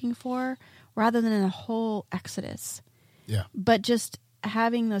were looking for, rather than a whole exodus. Yeah. But just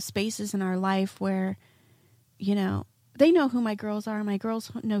having those spaces in our life where, they know who my girls are, my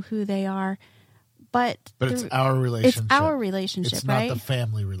girls know who they are, but it's our relationship. It's our relationship, it's right? Not the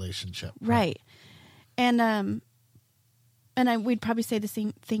family relationship. Right. And we'd probably say the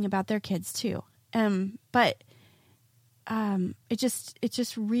same thing about their kids too. But it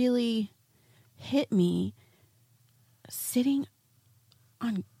just really hit me sitting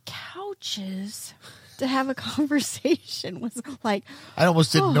on couches to have a conversation was like, I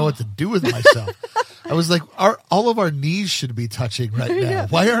almost didn't know what to do with myself. I was like, all of our knees should be touching right now.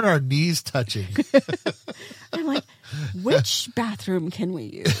 Why aren't our knees touching? I'm like, which bathroom can we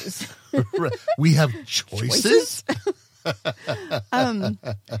use? We have choices? And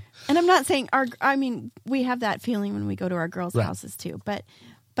I'm not saying we have that feeling when we go to our girls' houses too, but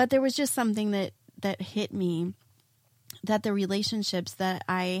there was just something that hit me, that the relationships that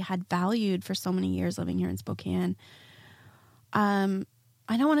I had valued for so many years living here in Spokane,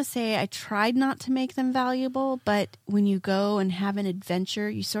 I don't want to say I tried not to make them valuable, but when you go and have an adventure,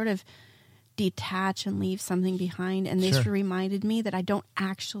 you sort of detach and leave something behind. And this reminded me that I don't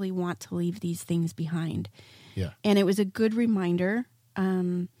actually want to leave these things behind. Yeah. And it was a good reminder.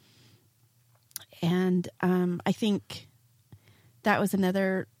 I think that was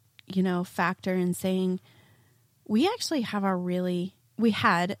another, factor in saying we actually have we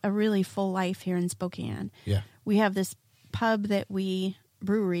had a really full life here in Spokane. Yeah. We have this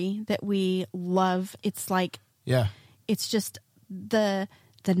brewery that we love. It's like, it's just the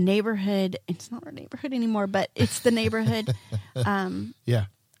neighborhood. It's not our neighborhood anymore, but it's the neighborhood,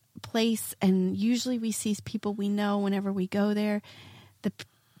 place. And usually we see people we know whenever we go there.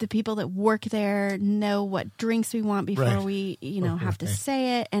 The people that work there know what drinks we want before we, have to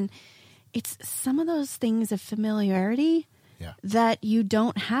say it. And it's some of those things of familiarity that you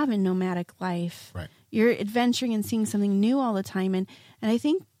don't have in nomadic life. Right. You're adventuring and seeing something new all the time. And I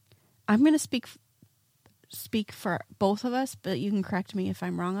think I'm going to speak for both of us, but you can correct me if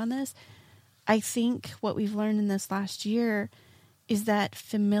I'm wrong on this. I think what we've learned in this last year is that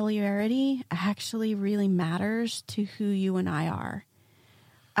familiarity actually really matters to who you and I are.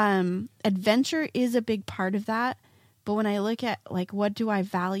 Adventure is a big part of that, but But when I look at like, what do I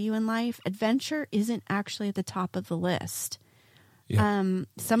value in life? Adventure isn't actually at the top of the list. Yeah.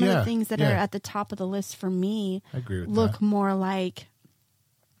 Some of the things that are at the top of the list for me look more like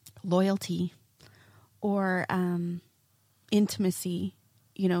loyalty or intimacy,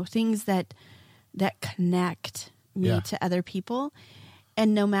 things that connect me to other people.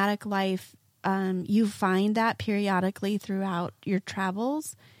 And nomadic life, you find that periodically throughout your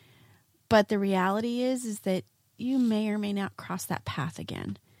travels. But the reality is that you may or may not cross that path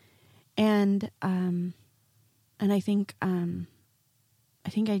again. And I think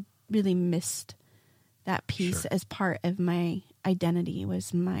I really missed that piece as part of my identity,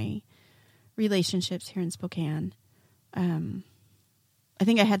 was my relationships here in Spokane. I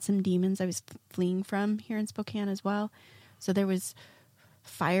think I had some demons I was fleeing from here in Spokane as well. So there was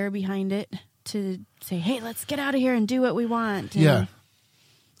fire behind it to say, hey, let's get out of here and do what we want. And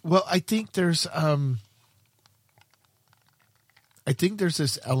well, I think there's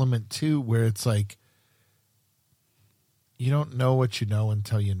this element too where it's like, you don't know what you know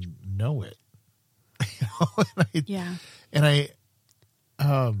until you know it. And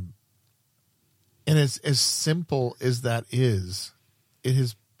as simple as that is, it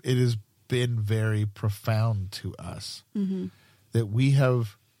has been very profound to us that we've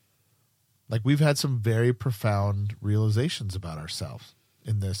had some very profound realizations about ourselves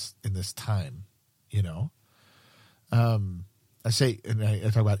in this time, I say, and I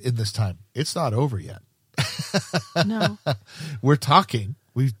talk about in this time, it's not over yet. No, we're talking.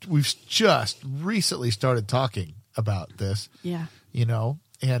 We've just recently started talking about this. Yeah,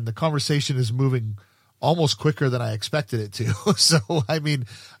 and the conversation is moving almost quicker than I expected it to. So, I mean,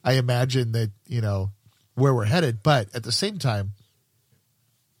 I imagine that where we're headed, but at the same time,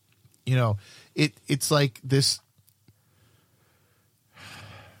 it's like this.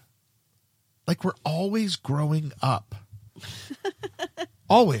 Like we're always growing up.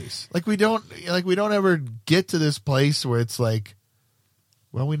 Always. Like we don't ever get to this place where it's like,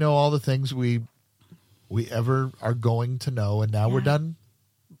 well, we know all the things we ever are going to know, and now we're done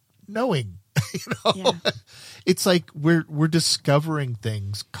knowing. It's like we're discovering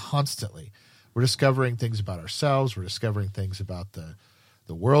things constantly. We're discovering things about ourselves. We're discovering things about the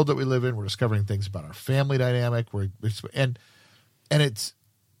world that we live in. We're discovering things about our family dynamic.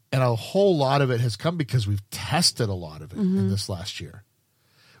 And a whole lot of it has come because we've tested a lot of it in this last year.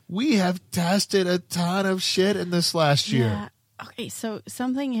 We have tested a ton of shit in this last year. Yeah. Okay, so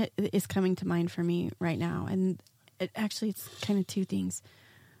something is coming to mind for me right now, and it's kind of two things.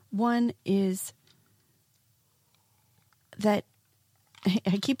 One is that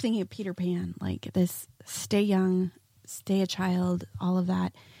I keep thinking of Peter Pan, like this stay young, stay a child, all of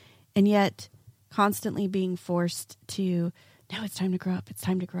that, and yet constantly being forced to, now it's time to grow up. It's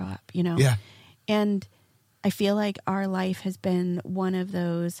time to grow up, Yeah. And I feel like our life has been one of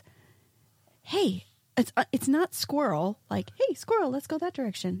those, hey, it's not squirrel, like, hey, squirrel, let's go that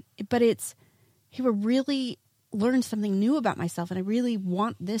direction. But it's, hey, we're really learned something new about myself, and I really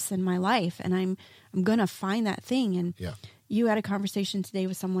want this in my life, and I'm going to find that thing. And you had a conversation today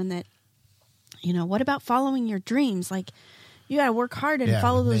with someone that, what about following your dreams? Like, you got to work hard and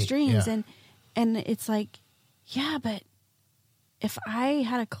follow those dreams. Yeah. And it's like, yeah, but if I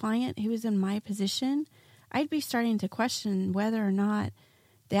had a client who was in my position, I'd be starting to question whether or not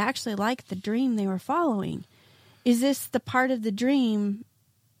they actually liked the dream they were following. Is this the part of the dream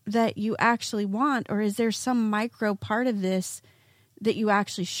that you actually want, or is there some micro part of this that you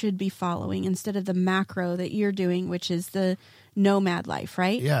actually should be following instead of the macro that you're doing, which is the nomad life,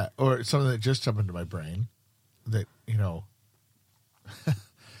 right? Yeah, or something that just jumped into my brain that,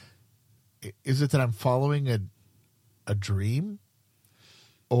 is it that I'm following a dream,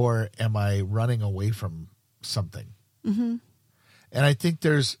 or am I running away from something? Mm-hmm. And I think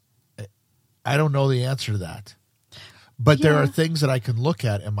I don't know the answer to that. But there are things that I can look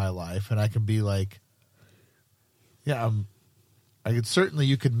at in my life, and I can be like, you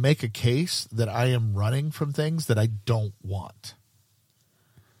could make a case that I am running from things that I don't want.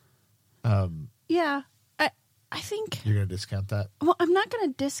 I think you're going to discount that. Well, I'm not going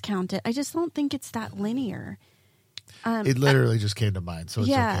to discount it. I just don't think it's that linear. It literally just came to mind, so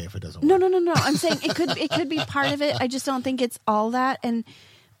it's okay if it doesn't work. No. I'm saying it could be part of it. I just don't think it's all that. And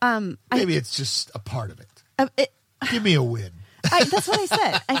maybe it's just a part of it. Give me a win. That's what I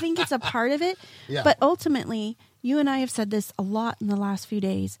said. I think it's a part of it. Yeah. But ultimately, you and I have said this a lot in the last few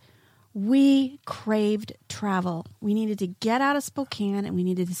days. We craved travel. We needed to get out of Spokane, and we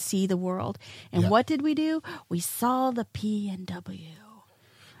needed to see the world. And what did we do? We saw the PNW.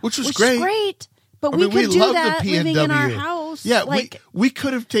 Which was great. But we could do that living in our house. Yeah, we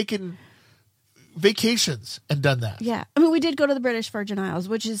could have taken vacations and done that. Yeah. I mean, we did go to the British Virgin Isles,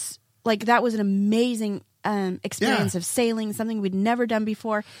 which is like, that was an amazing experience of sailing, something we'd never done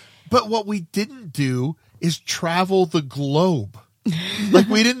before. But what we didn't do is travel the globe. Like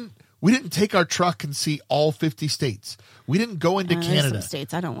we didn't take our truck and see all 50 states. We didn't go into Canada. Some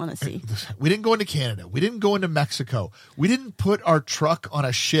states I don't want to see. We didn't go into Canada. We didn't go into Mexico. We didn't put our truck on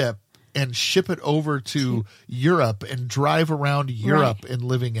a ship and ship it over to Europe and drive around Europe and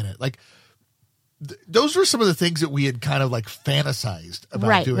living in it. Like those were some of the things that we had kind of like fantasized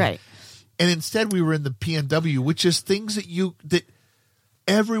about doing. Right. And instead we were in the PNW, which is things that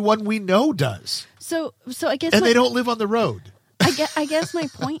everyone we know does. So I guess, and they don't live on the road. I guess my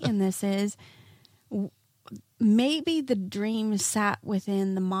point in this is maybe the dream sat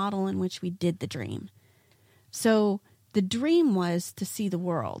within the model in which we did the dream. So the dream was to see the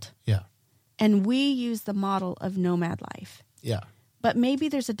world. Yeah. And we use the model of nomad life. Yeah. But maybe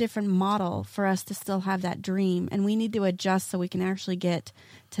there's a different model for us to still have that dream, and we need to adjust so we can actually get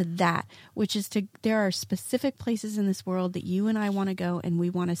to that, which is there are specific places in this world that you and I want to go and we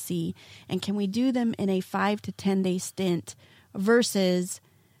want to see. And can we do them in a 5 to 10 day stint versus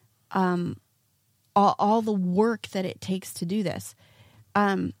all the work that it takes to do this?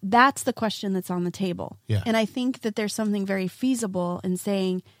 That's the question that's on the table. Yeah. And I think that there's something very feasible in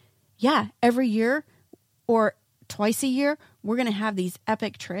saying, yeah, every year or twice a year, we're going to have these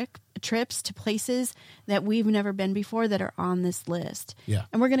epic trips to places that we've never been before that are on this list. Yeah.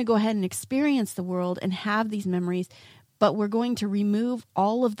 And we're going to go ahead and experience the world and have these memories, but we're going to remove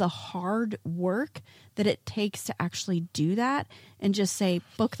all of the hard work that it takes to actually do that and just say,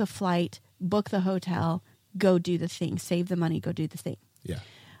 book the flight, book the hotel, go do the thing, save the money, go do the thing. Yeah.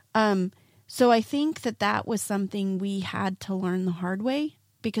 So I think that was something we had to learn the hard way,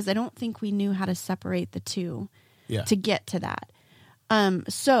 because I don't think we knew how to separate the two to get to that.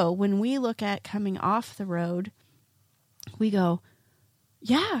 So when we look at coming off the road, we go,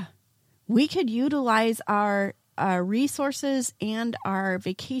 yeah, we could utilize our resources and our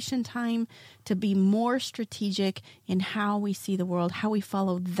vacation time to be more strategic in how we see the world, how we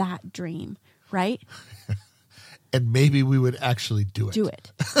follow that dream, right? And maybe we would actually do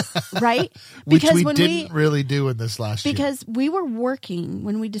it. Right? Which we didn't really do in this last year. Because we were working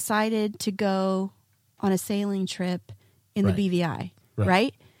when we decided to go on a sailing trip in the BVI,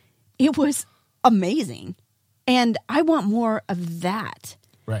 right? It was amazing. And I want more of that.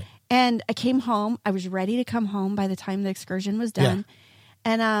 Right. And I came home. I was ready to come home by the time the excursion was done.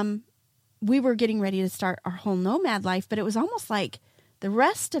 Yeah. And we were getting ready to start our whole nomad life, but it was almost like the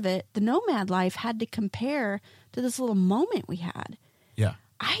rest of it, the nomad life, had to compare to this little moment we had. Yeah.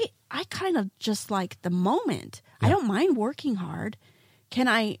 I kind of just like the moment. Yeah. I don't mind working hard. Can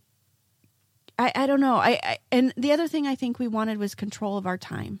I don't know. And the other thing I think we wanted was control of our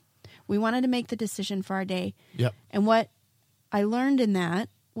time. We wanted to make the decision for our day. Yep. And what I learned in that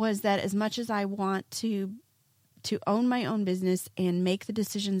was that as much as I want to own my own business and make the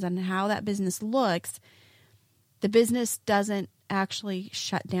decisions on how that business looks, the business doesn't actually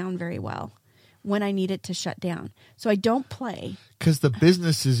shut down very well when I need it to shut down. So I don't play. Because the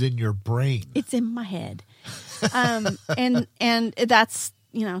business is in your brain. It's in my head. And that's,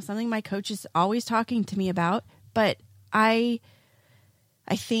 something my coach is always talking to me about. But I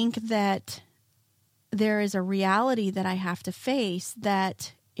think that there is a reality that I have to face,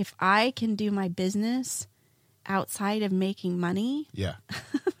 that if I can do my business outside of making money. Yeah.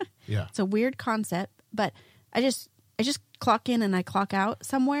 Yeah. It's a weird concept, but I just clock in and I clock out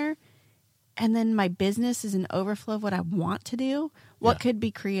somewhere, and then my business is an overflow of what I want to do. What could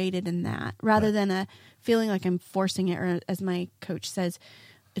be created in that, rather than a feeling like I'm forcing it, or as my coach says,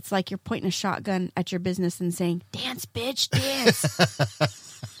 it's like you're pointing a shotgun at your business and saying, "Dance, bitch, dance."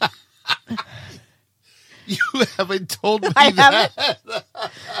 You haven't told me that.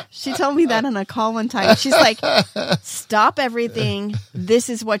 She told me that on a call one time. She's like, "Stop everything. This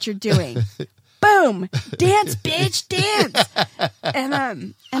is what you're doing. Boom, dance, bitch, dance." And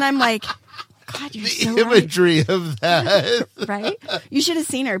I'm like, God, you're so right. The imagery of that. Right? You should have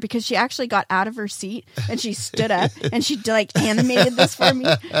seen her, because she actually got out of her seat and she stood up and she animated this for me.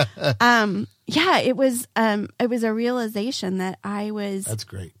 Yeah, it was a realization that I was That's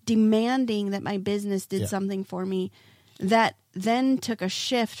great. demanding that my business did something for me, that then took a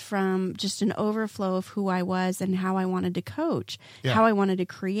shift from just an overflow of who I was and how I wanted to coach, how I wanted to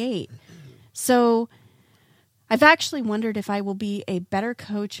create. So I've actually wondered if I will be a better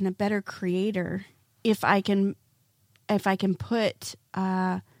coach and a better creator if I can put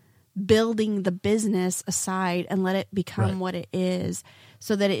building the business aside and let it become what it is,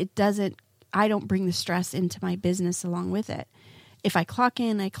 so that I don't bring the stress into my business along with it. if I clock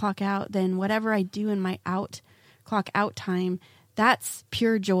in, I clock out, then whatever I do in my clock out time, that's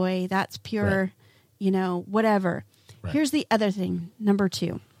pure joy. That's pure, whatever. Right. Here's the other thing, number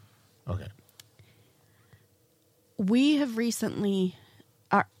 2. Okay. We have recently,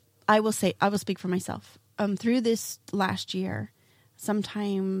 I will speak for myself. Through this last year,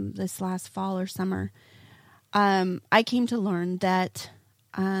 sometime this last fall or summer, I came to learn that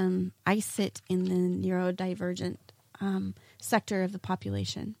I sit in the neurodivergent sector of the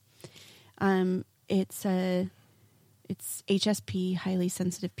population. It's HSP, highly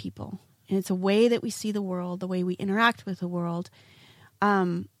sensitive people. And it's a way that we see the world, the way we interact with the world,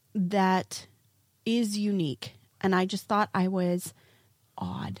 that is unique. And I just thought I was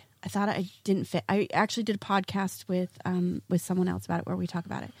odd. I thought I didn't fit. I actually did a podcast with someone else about it where we talk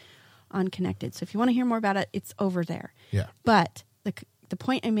about it on Connected. So if you want to hear more about it, it's over there. Yeah. But the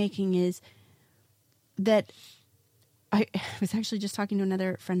point I'm making is that I was actually just talking to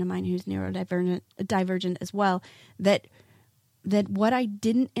another friend of mine who's neurodivergent as well, that what I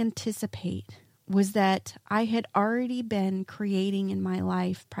didn't anticipate was that I had already been creating in my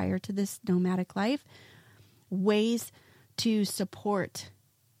life prior to this nomadic life ways to support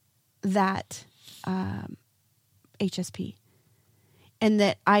that HSP. And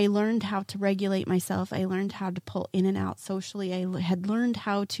that I learned how to regulate myself. I learned how to pull in and out socially. I had learned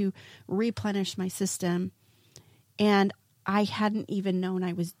how to replenish my system. And I hadn't even known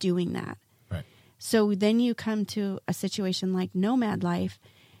I was doing that. Right. So then you come to a situation like nomad life.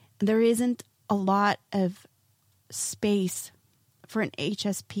 There isn't a lot of space for an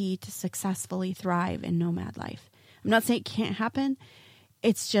HSP to successfully thrive in nomad life. I'm not saying it can't happen.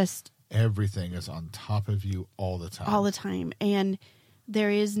 It's just... everything is on top of you all the time. All the time. And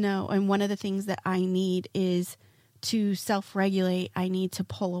and one of the things that I need is to self-regulate. I need to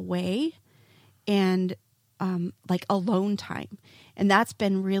pull away and like alone time. And that's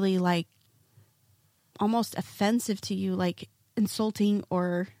been really like almost offensive to you, like insulting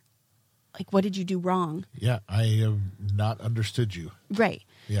or like, what did you do wrong? Yeah, I have not understood you. Right.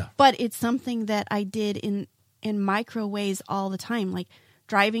 Yeah. But it's something that I did in micro ways all the time. Like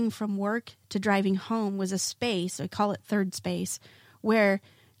driving from work to driving home was a space, I call it third space, where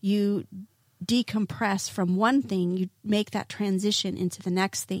you decompress from one thing, you make that transition into the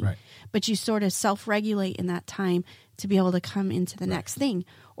next thing. Right. But you sort of self-regulate in that time to be able to come into the next thing.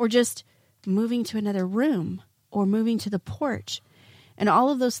 Or just moving to another room or moving to the porch. And all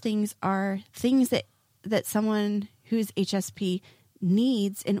of those things are things that someone who's HSP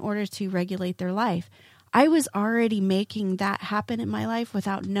needs in order to regulate their life. I was already making that happen in my life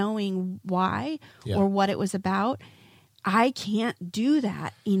without knowing why or what it was about. I can't do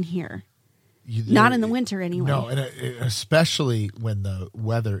that in here. Not in the winter anyway. No, and especially when the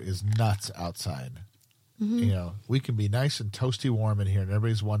weather is nuts outside. Mm-hmm. We can be nice and toasty warm in here, and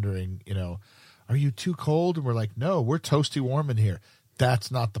everybody's wondering, are you too cold? And we're like, no, we're toasty warm in here.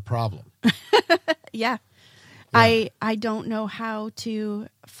 That's not the problem. Yeah. I don't know how to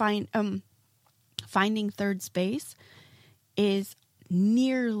find finding third space is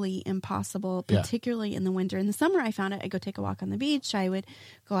nearly impossible, particularly in the winter. In the summer, I found it. I go take a walk on the beach. I would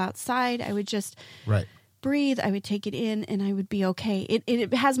go outside. I would just breathe. I would take it in, and I would be okay.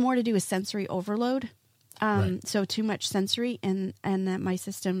 It has more to do with sensory overload. So too much sensory, and that my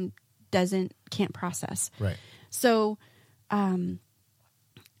system can't process. Right. So,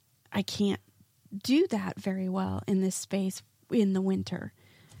 I can't do that very well in this space in the winter.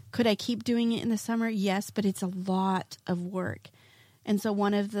 Could I keep doing it in the summer? Yes, but it's a lot of work. And so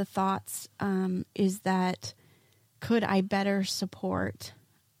one of the thoughts is that could I better support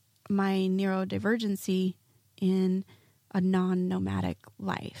my neurodivergency in a non-nomadic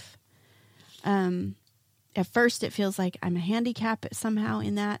life? At first, it feels like I'm a handicap somehow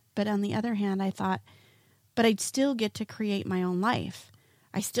in that. But on the other hand, I thought, but I'd still get to create my own life.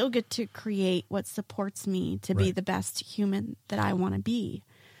 I still get to create what supports me to be the best human that I want to be.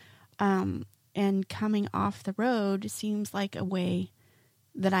 And coming off the road seems like a way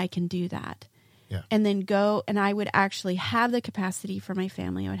that I can do that. Yeah. And then go, and I would actually have the capacity for my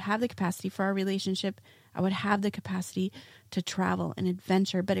family. I would have the capacity for our relationship. I would have the capacity to travel and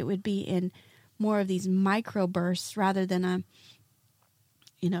adventure, but it would be in more of these micro bursts rather than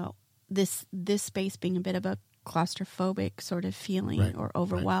this space being a bit of a claustrophobic sort of feeling or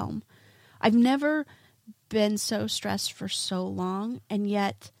overwhelm. Right. I've never been so stressed for so long, and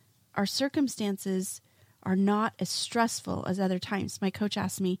yet our circumstances are not as stressful as other times. My coach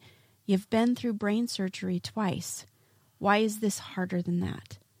asked me, "You've been through brain surgery twice. Why is this harder than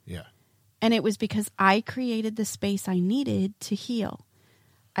that?" Yeah. And it was because I created the space I needed to heal.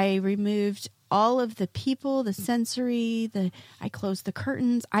 I removed all of the people, the sensory, I closed the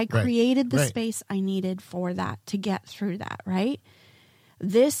curtains. I created the space I needed for that to get through that, right?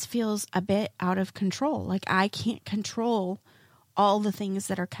 This feels a bit out of control. Like I can't control all the things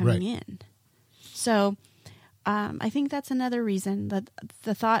that are coming in. So I think that's another reason that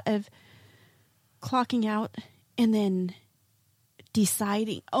the thought of clocking out and then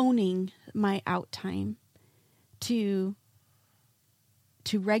owning my out time to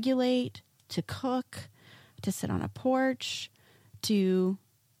regulate, to cook, to sit on a porch, to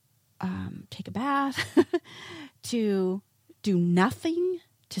take a bath, to do nothing,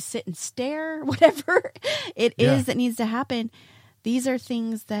 to sit and stare, whatever it is that needs to happen. These are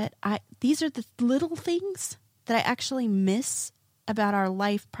things these are the little things that I actually miss about our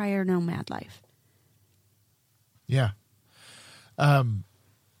life prior nomad life. Yeah.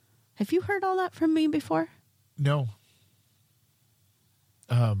 Have you heard all that from me before? No.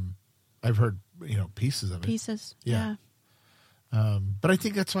 I've heard, pieces of it. Pieces. Yeah. But I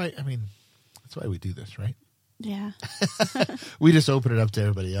think that's why we do this, right? Yeah. We just open it up to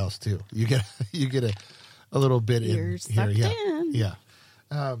everybody else too. You get a little bit You're in sucked here. in. Yeah.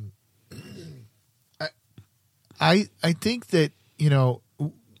 I think that,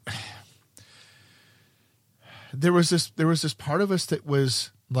 there was this part of us that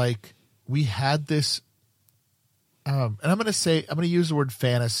was like, we had this, and I'm going to use the word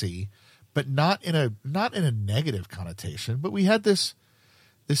fantasy, but not in a negative connotation, but we had this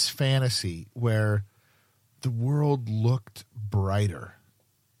fantasy where the world looked brighter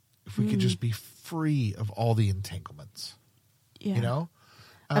if we could just be free of all the entanglements. Yeah.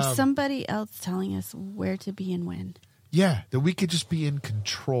 Of somebody else telling us where to be and when. Yeah, that we could just be in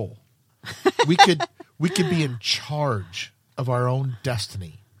control. we could be in charge of our own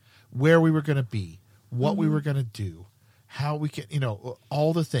destiny, where we were going to be, what we were going to do, how we can,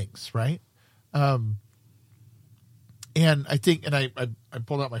 all the things, right? And I think, and I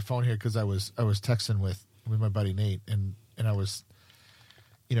pulled out my phone here because I was texting with my buddy Nate, and I was,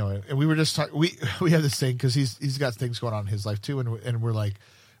 and we were just talking. We have this thing because he's got things going on in his life too, and we're like.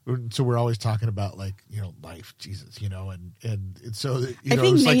 So we're always talking about life, Jesus, and so I think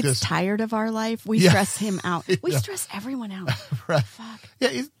Nate's like this, tired of our life. We stress him out. We stress everyone out. Right? Fuck.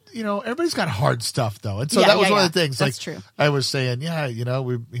 Yeah, everybody's got hard stuff though, and so that was one of the things. That's true. I was saying,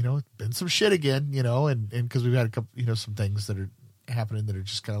 we've been some shit again, and because we've had a couple, some things that are happening that are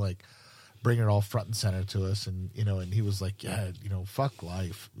just kind of like bringing it all front and center to us, and and he was like, fuck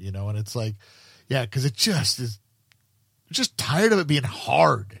life, and it's like, because it just is. Just tired of it being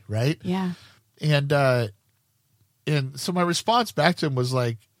hard, right? Yeah. And so my response back to him was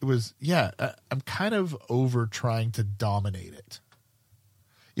like, I'm kind of over trying to dominate it.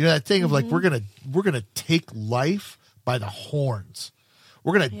 That thing of like, we're gonna take life by the horns.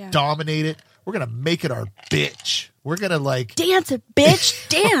 We're gonna dominate it. We're gonna make it our bitch. We're gonna dance it, bitch,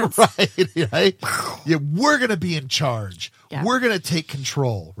 dance. right? Yeah, we're gonna be in charge. Yeah. We're gonna take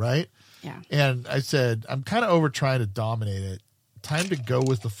control, right? Yeah. And I said, I'm kind of over trying to dominate it. Time to go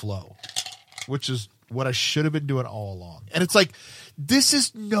with the flow, which is what I should have been doing all along. And it's like, this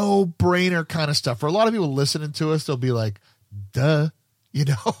is no brainer kind of stuff. For a lot of people listening to us, they'll be like, duh, and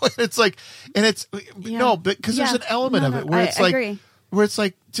it's like, and it's no, because there's an element of it where it's like, agree. Where it's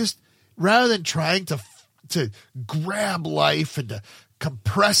like, just rather than trying to grab life and to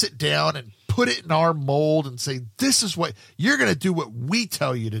compress it down and put it in our mold and say, this is what you're going to do, what we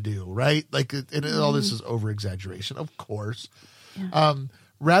tell you to do, right? Like, and all this is over exaggeration, of course. Yeah.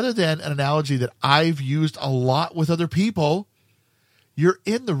 Rather than an analogy that I've used a lot with other people, you're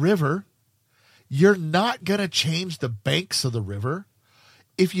in the river. You're not going to change the banks of the river.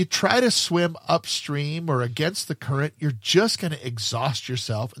 If you try to swim upstream or against the current, you're just going to exhaust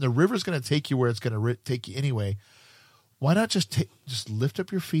yourself, and the river's going to take you where it's going to take you anyway. Why not just lift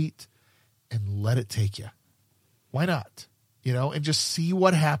up your feet and let it take you? Why not? And just see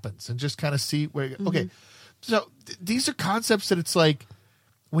what happens and just kind of see where, okay. So these are concepts that it's like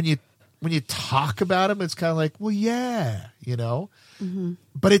when you talk about them, it's kind of like, well, yeah,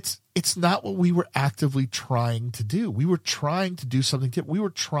 but it's not what we were actively trying to do. We were trying to do something different. We were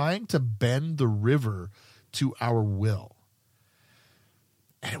trying to bend the river to our will.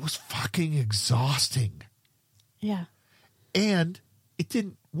 And it was fucking exhausting. Yeah. And it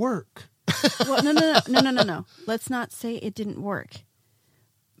didn't work. Well, no. Let's not say it didn't work,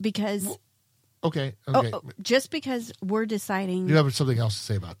 because okay. Just because we're deciding, you have something else to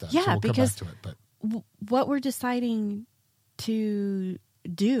say about that. Yeah, so we'll because come back to it. But what we're deciding to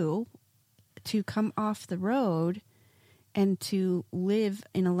do, to come off the road and to live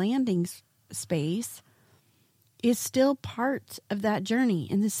in a landing space, is still part of that journey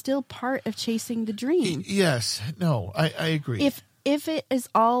and is still part of chasing the dream. Yes. No, I agree. If it is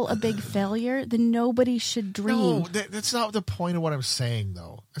all a big failure, then nobody should dream. No, that's not the point of what I'm saying,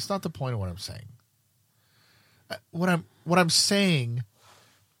 though. That's not the point of what I'm saying. What I'm saying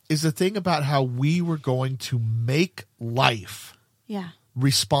is the thing about how we were going to make life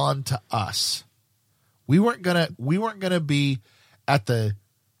respond to us. We weren't gonna be at the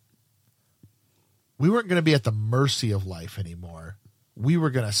mercy of life anymore. We were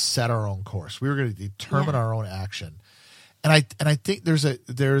gonna set our own course. We were gonna determine our own action. And I think there's a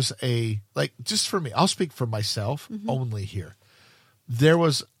like, just for me, I'll speak for myself only here. There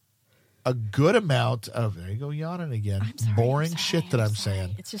was a good amount of, there you go, yawning again. Boring shit that I'm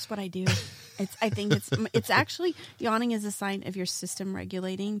saying. It's just what I do. I think it's actually, yawning is a sign of your system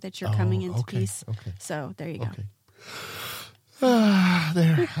regulating that you're coming into peace. Okay. So there you go. Okay.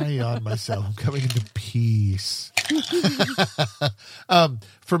 There, I yawned myself. I'm coming into peace.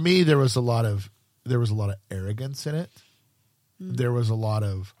 For me, there was a lot of arrogance in it. There was a lot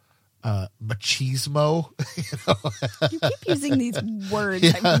of machismo. You keep using these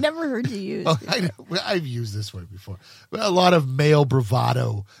words. I've never heard you use. I've used this word before. A lot of male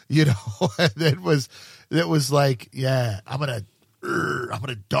bravado. That was like, I'm gonna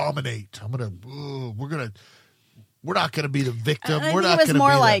dominate. We're not gonna be the victim. We're not. It was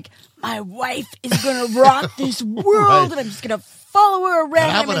more like, my wife is gonna rock this world, and I'm just gonna follow her around.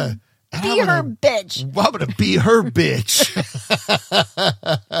 And I'm gonna be her bitch.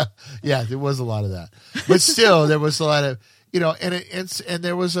 Yeah, there was a lot of that, but still, there was a lot of, and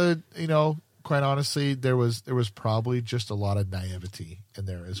there was quite honestly, there was probably just a lot of naivety in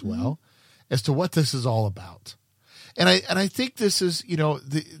there as well, as to what this is all about. And I think this is,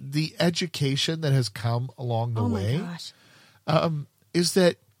 the education that has come along the way, is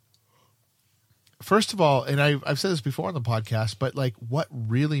that, first of all, and I've said this before on the podcast, but like, what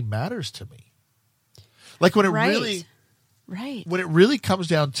really matters to me, like when it when it really comes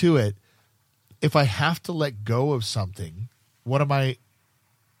down to it, if I have to let go of something, what am I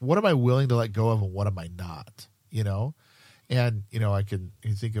willing to let go of, and what am I not? And I can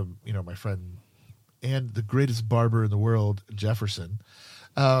think of my friend and the greatest barber in the world, Jefferson.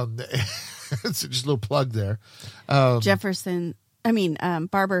 It's just a little plug there. Jefferson.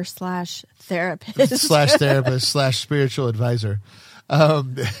 Barber / therapist. /therapist / spiritual advisor.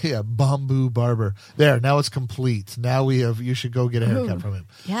 Bamboo Barber. There, now it's complete. Now you should go get a haircut from him.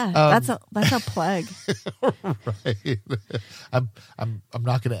 Yeah, that's a plug. Right. I'm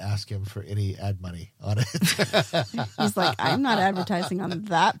not going to ask him for any ad money on it. He's like, I'm not advertising on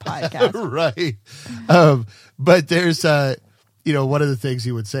that podcast. Right. But there's one of the things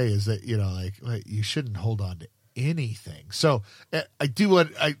he would say is that, like you shouldn't hold on to anything. So I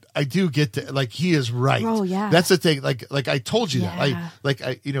do get to, like, he is right. Oh yeah. That's the thing. Like I told you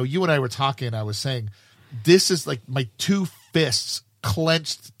that, you and I were talking, I was saying, this is like my two fists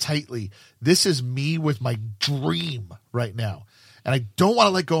clenched tightly. This is me with my dream right now. And I don't want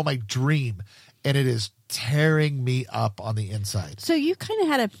to let go of my dream. And it is tearing me up on the inside. So you kind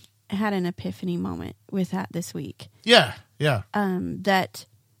of had an epiphany moment with that this week. Yeah. Yeah. That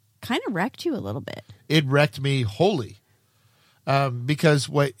kind of wrecked you a little bit. It wrecked me wholly. Because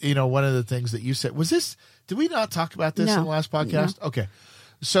one of the things that you said was this, did we not talk about this in the last podcast? No. Okay.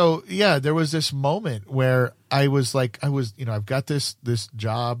 So yeah, there was this moment where I've got this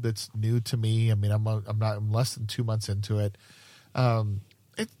job that's new to me. I'm less than 2 months into it.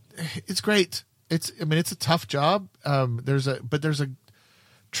 It's great. It's a tough job. There's a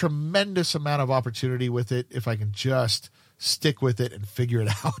tremendous amount of opportunity with it if I can just stick with it and figure it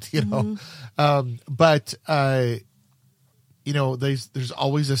out, but there's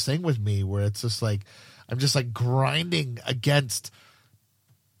always this thing with me where it's just like, I'm just like grinding against,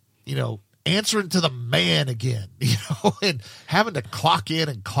 answering to the man again, and having to clock in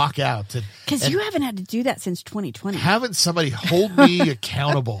and clock out. Because you haven't had to do that since 2020. Having somebody hold me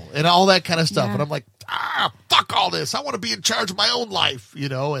accountable and all that kind of stuff. Yeah. And I'm like, fuck all this. I want to be in charge of my own life,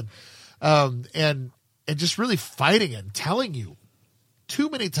 and just really fighting it and telling you too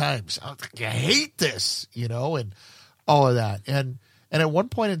many times, I hate this, and all of that. And at one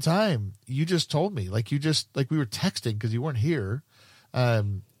point in time, you just told me, we were texting because you weren't here.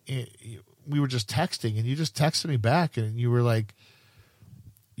 We were just texting, and you just texted me back, and you were like,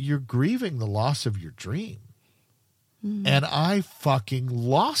 you're grieving the loss of your dream. Mm-hmm. And I fucking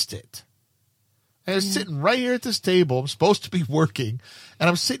lost it. I was sitting right here at this table. I'm supposed to be working, and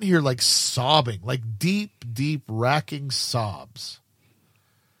I'm sitting here like sobbing, like deep, deep racking sobs,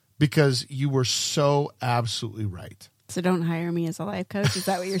 because you were so absolutely right. So don't hire me as a life coach. Is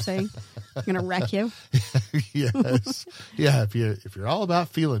that what you're saying? I'm going to wreck you. Yes. Yeah. If you're all about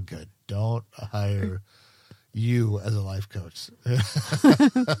feeling good, don't hire you as a life coach.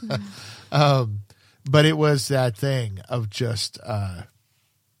 But it was that thing of just, of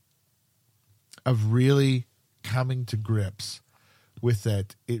really coming to grips with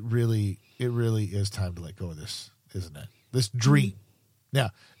that. It really is time to let go of this, isn't it? This dream.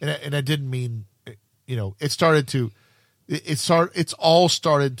 Now, and I didn't mean, it's all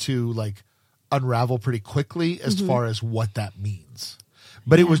started to like unravel pretty quickly as far as what that means.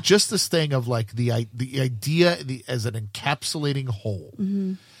 But it was just this thing of like the idea as an encapsulating whole.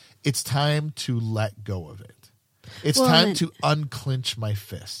 Mm-hmm. It's time to let go of it. It's time to unclench my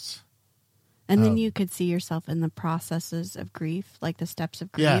fists. And then you could see yourself in the processes of grief, like the steps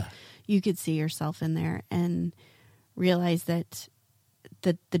of grief. Yeah. You could see yourself in there and realize that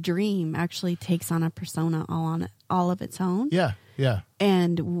the dream actually takes on a persona all of its own. Yeah, yeah.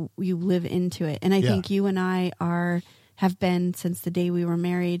 And you live into it. And I think you and I have been since the day we were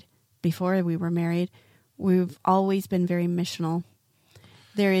married. Before we were married, we've always been very missional.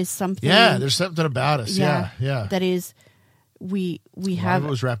 There is something. Yeah, there's something about us. Yeah. That is, we have. It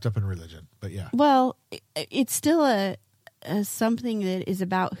was wrapped up in religion, but yeah. Well, it's still a something that is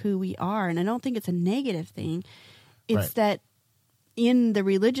about who we are, and I don't think it's a negative thing. It's that in the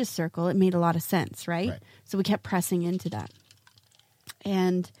religious circle, it made a lot of sense, right? So we kept pressing into that.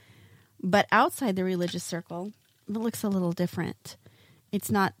 But outside the religious circle, it looks a little different. It's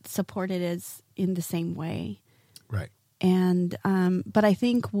not supported as in the same way. Right. And, but I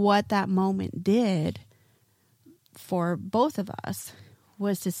think what that moment did for both of us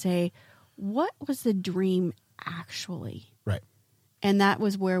was to say, what was the dream actually? Right. And that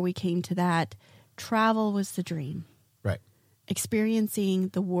was where we came to that. Travel was the dream. Right. Experiencing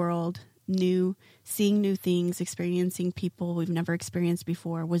the world, seeing new things, experiencing people we've never experienced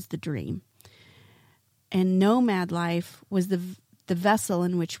before was the dream. And nomad life was the vessel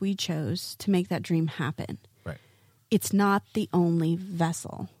in which we chose to make that dream happen. Right. It's not the only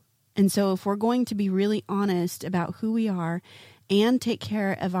vessel. And so if we're going to be really honest about who we are and take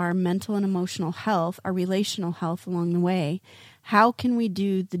care of our mental and emotional health, our relational health along the way, how can we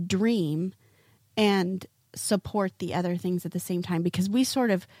do the dream and support the other things at the same time? Because we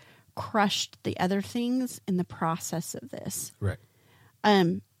sort of crushed the other things in the process of this. Right.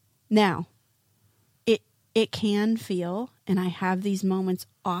 Now, it can feel, and I have these moments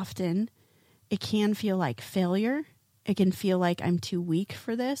often, it can feel like failure. It can feel like I'm too weak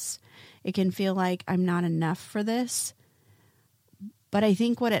for this. It can feel like I'm not enough for this. But I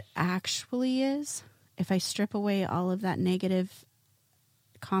think what it actually is, if I strip away all of that negative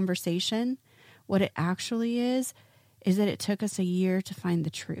conversation, what it actually is that it took us a year to find the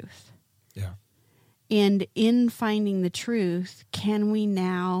truth. Yeah. And in finding the truth, can we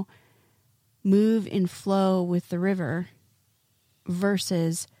now move in flow with the river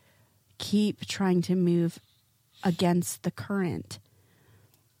versus keep trying to move against the current?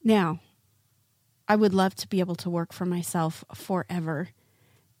 Now, I would love to be able to work for myself forever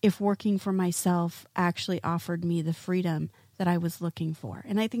if working for myself actually offered me the freedom that I was looking for.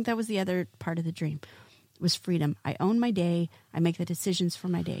 And I think that was the other part of the dream, was freedom. I own my day. I make the decisions for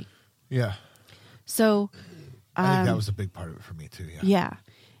my day. Yeah. So I think that was a big part of it for me too. Yeah. Yeah.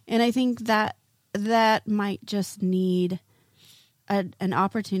 And I think that might just need an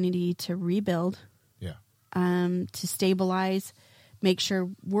opportunity to rebuild. Yeah. To stabilize, make sure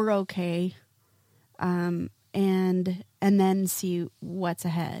we're okay, and then see what's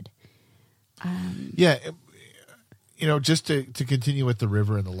ahead. Yeah. Just to continue with the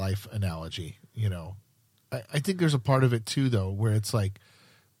river and the life analogy, I think there's a part of it too, though, where it's like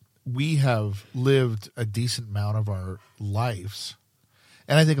we have lived a decent amount of our lives.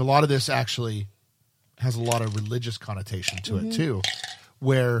 And I think a lot of this actually has a lot of religious connotation to it too,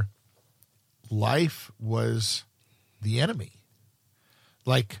 where life was the enemy.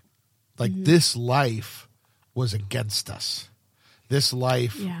 Like this life was against us. This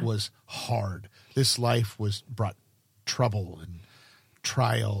life was hard. This life brought trouble and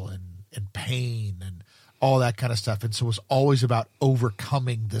trial and pain and all that kind of stuff. And so it was always about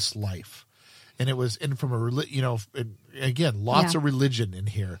overcoming this life. And it was from again, lots of religion in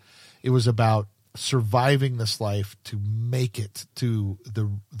here. It was about surviving this life to make it to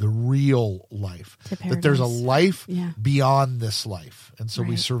the real life. That there's a life beyond this life. And so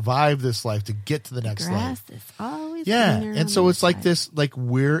we survive this life to get to the next life. Is always and so it's like this, like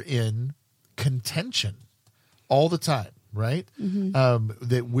we're in contention all the time, right?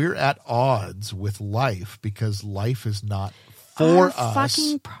 That we're at odds with life because life is not for our us.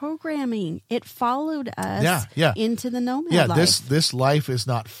 Fucking programming. It followed us into the nomad life. This life is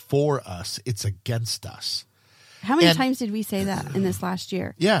not for us. It's against us. How many times did we say that in this last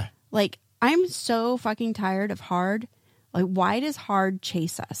year? Yeah. Like, I'm so fucking tired of hard. Like, why does hard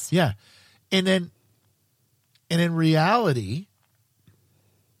chase us? Yeah. And in reality,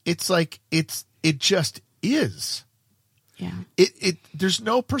 it's like it just is. Yeah. There's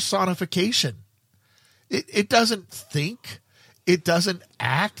no personification. It doesn't think. It doesn't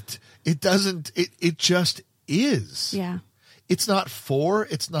act. It just is. Yeah. It's not for,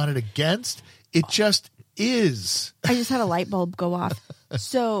 it's not an against. It just is. I just had a light bulb go off.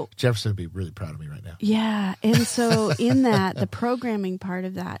 So Jefferson would be really proud of me right now. Yeah. And so in that, the programming part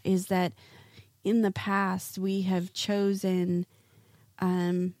of that is that in the past, we have chosen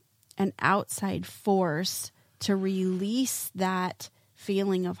an outside force to release that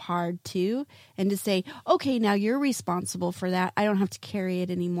feeling of hard too, and to say, okay, now you're responsible for that. I don't have to carry it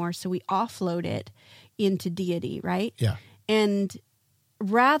anymore. So we offload it into deity, right? Yeah. And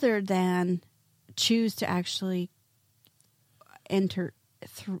rather than choose to actually enter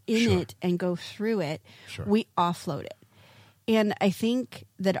in it and go through it, we offload it. And I think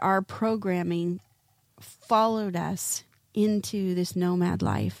that our programming followed us into this nomad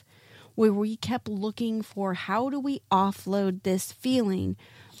life where we kept looking for how do we offload this feeling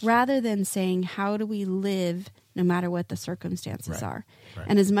rather than saying how do we live no matter what the circumstances are. Right.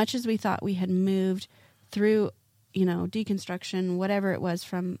 And as much as we thought we had moved through, deconstruction, whatever it was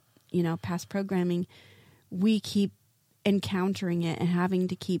from, past programming, we keep encountering it and having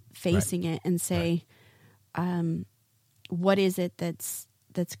to keep facing it and say, what is it that's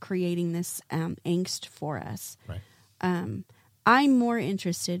creating this angst for us? Right. I'm more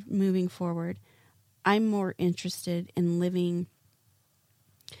interested moving forward. I'm more interested in living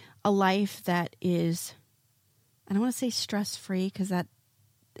a life that is, I don't want to say stress-free because that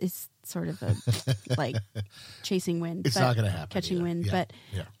is sort of a like chasing wind. It's not going to happen. Catching wind,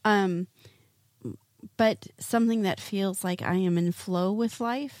 but something that feels like I am in flow with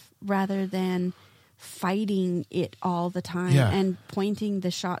life rather than fighting it all the time and pointing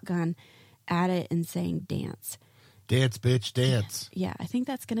the shotgun at it and saying dance. Dance, bitch, dance. Yeah, I think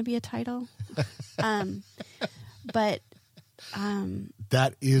that's going to be a title. But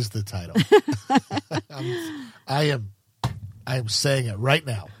that is the title. I am saying it right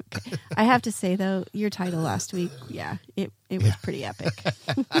now. I have to say though, your title last week, it was pretty epic.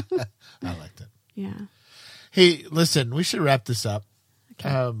 I liked it. Yeah. Hey, listen, we should wrap this up.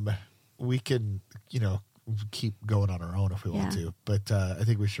 Okay. We can, keep going on our own if we want to, but I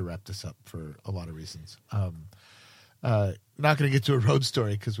think we should wrap this up for a lot of reasons. Not going to get to a road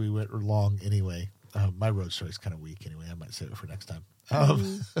story because we went long anyway. My road story is kind of weak anyway. I might save it for next time.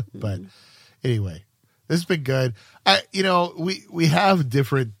 But anyway, this has been good. We have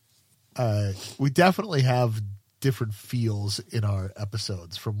different. We definitely have different feels in our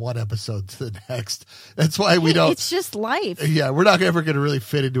episodes from one episode to the next. That's why we don't. It's just life. Yeah, we're not ever going to really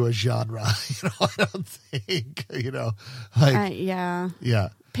fit into a genre. I don't think. Yeah.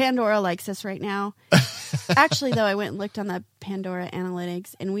 Pandora likes us right now. Actually, though, I went and looked on the Pandora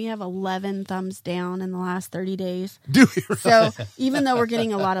analytics, and we have 11 thumbs down in the last 30 days. Do we really? So even though we're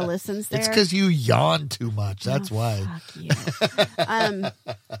getting a lot of listens there. It's because you yawn too much. That's why. Fuck you.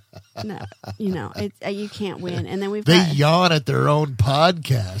 No, you can't win. And then they yawn at their own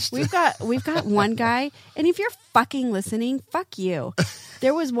podcast. We've got one guy, and if you're fucking listening, fuck you.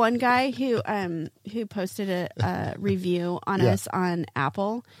 There was one guy who posted a review on us on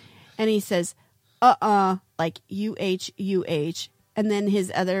Apple, and he says, like UH, and then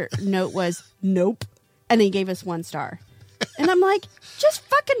his other note was nope, and he gave us 1 star. And I'm like, just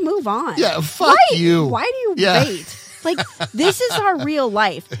fucking move on. Yeah, fuck you. Why do you wait? Like, this is our real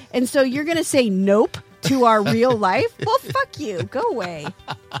life, and so you're gonna say nope to our real life? Well, fuck you. Go away.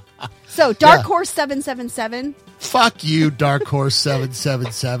 So, Dark Horse 777. Fuck you, Dark Horse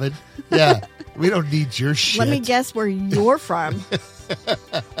 777. Yeah, we don't need your shit. Let me guess where you're from.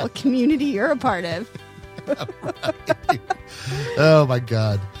 What community you're a part of. Right. Oh, my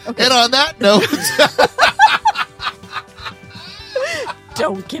God. Okay. And on that note...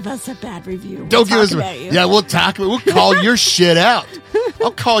 Don't give us a bad review. Don't give us a... Yeah, we'll talk about it. We'll call your shit out.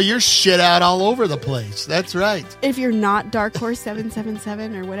 I'll call your shit out all over the place. That's right. If you're not Dark Horse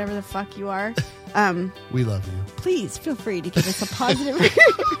 777 or whatever the fuck you are... we love you. Please feel free to give us a positive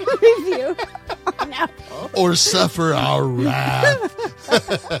review on Apple. Or suffer our wrath.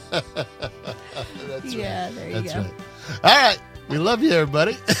 That's right. There you go. Right. All right. We love you,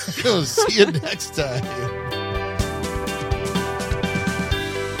 everybody. We'll see you next time.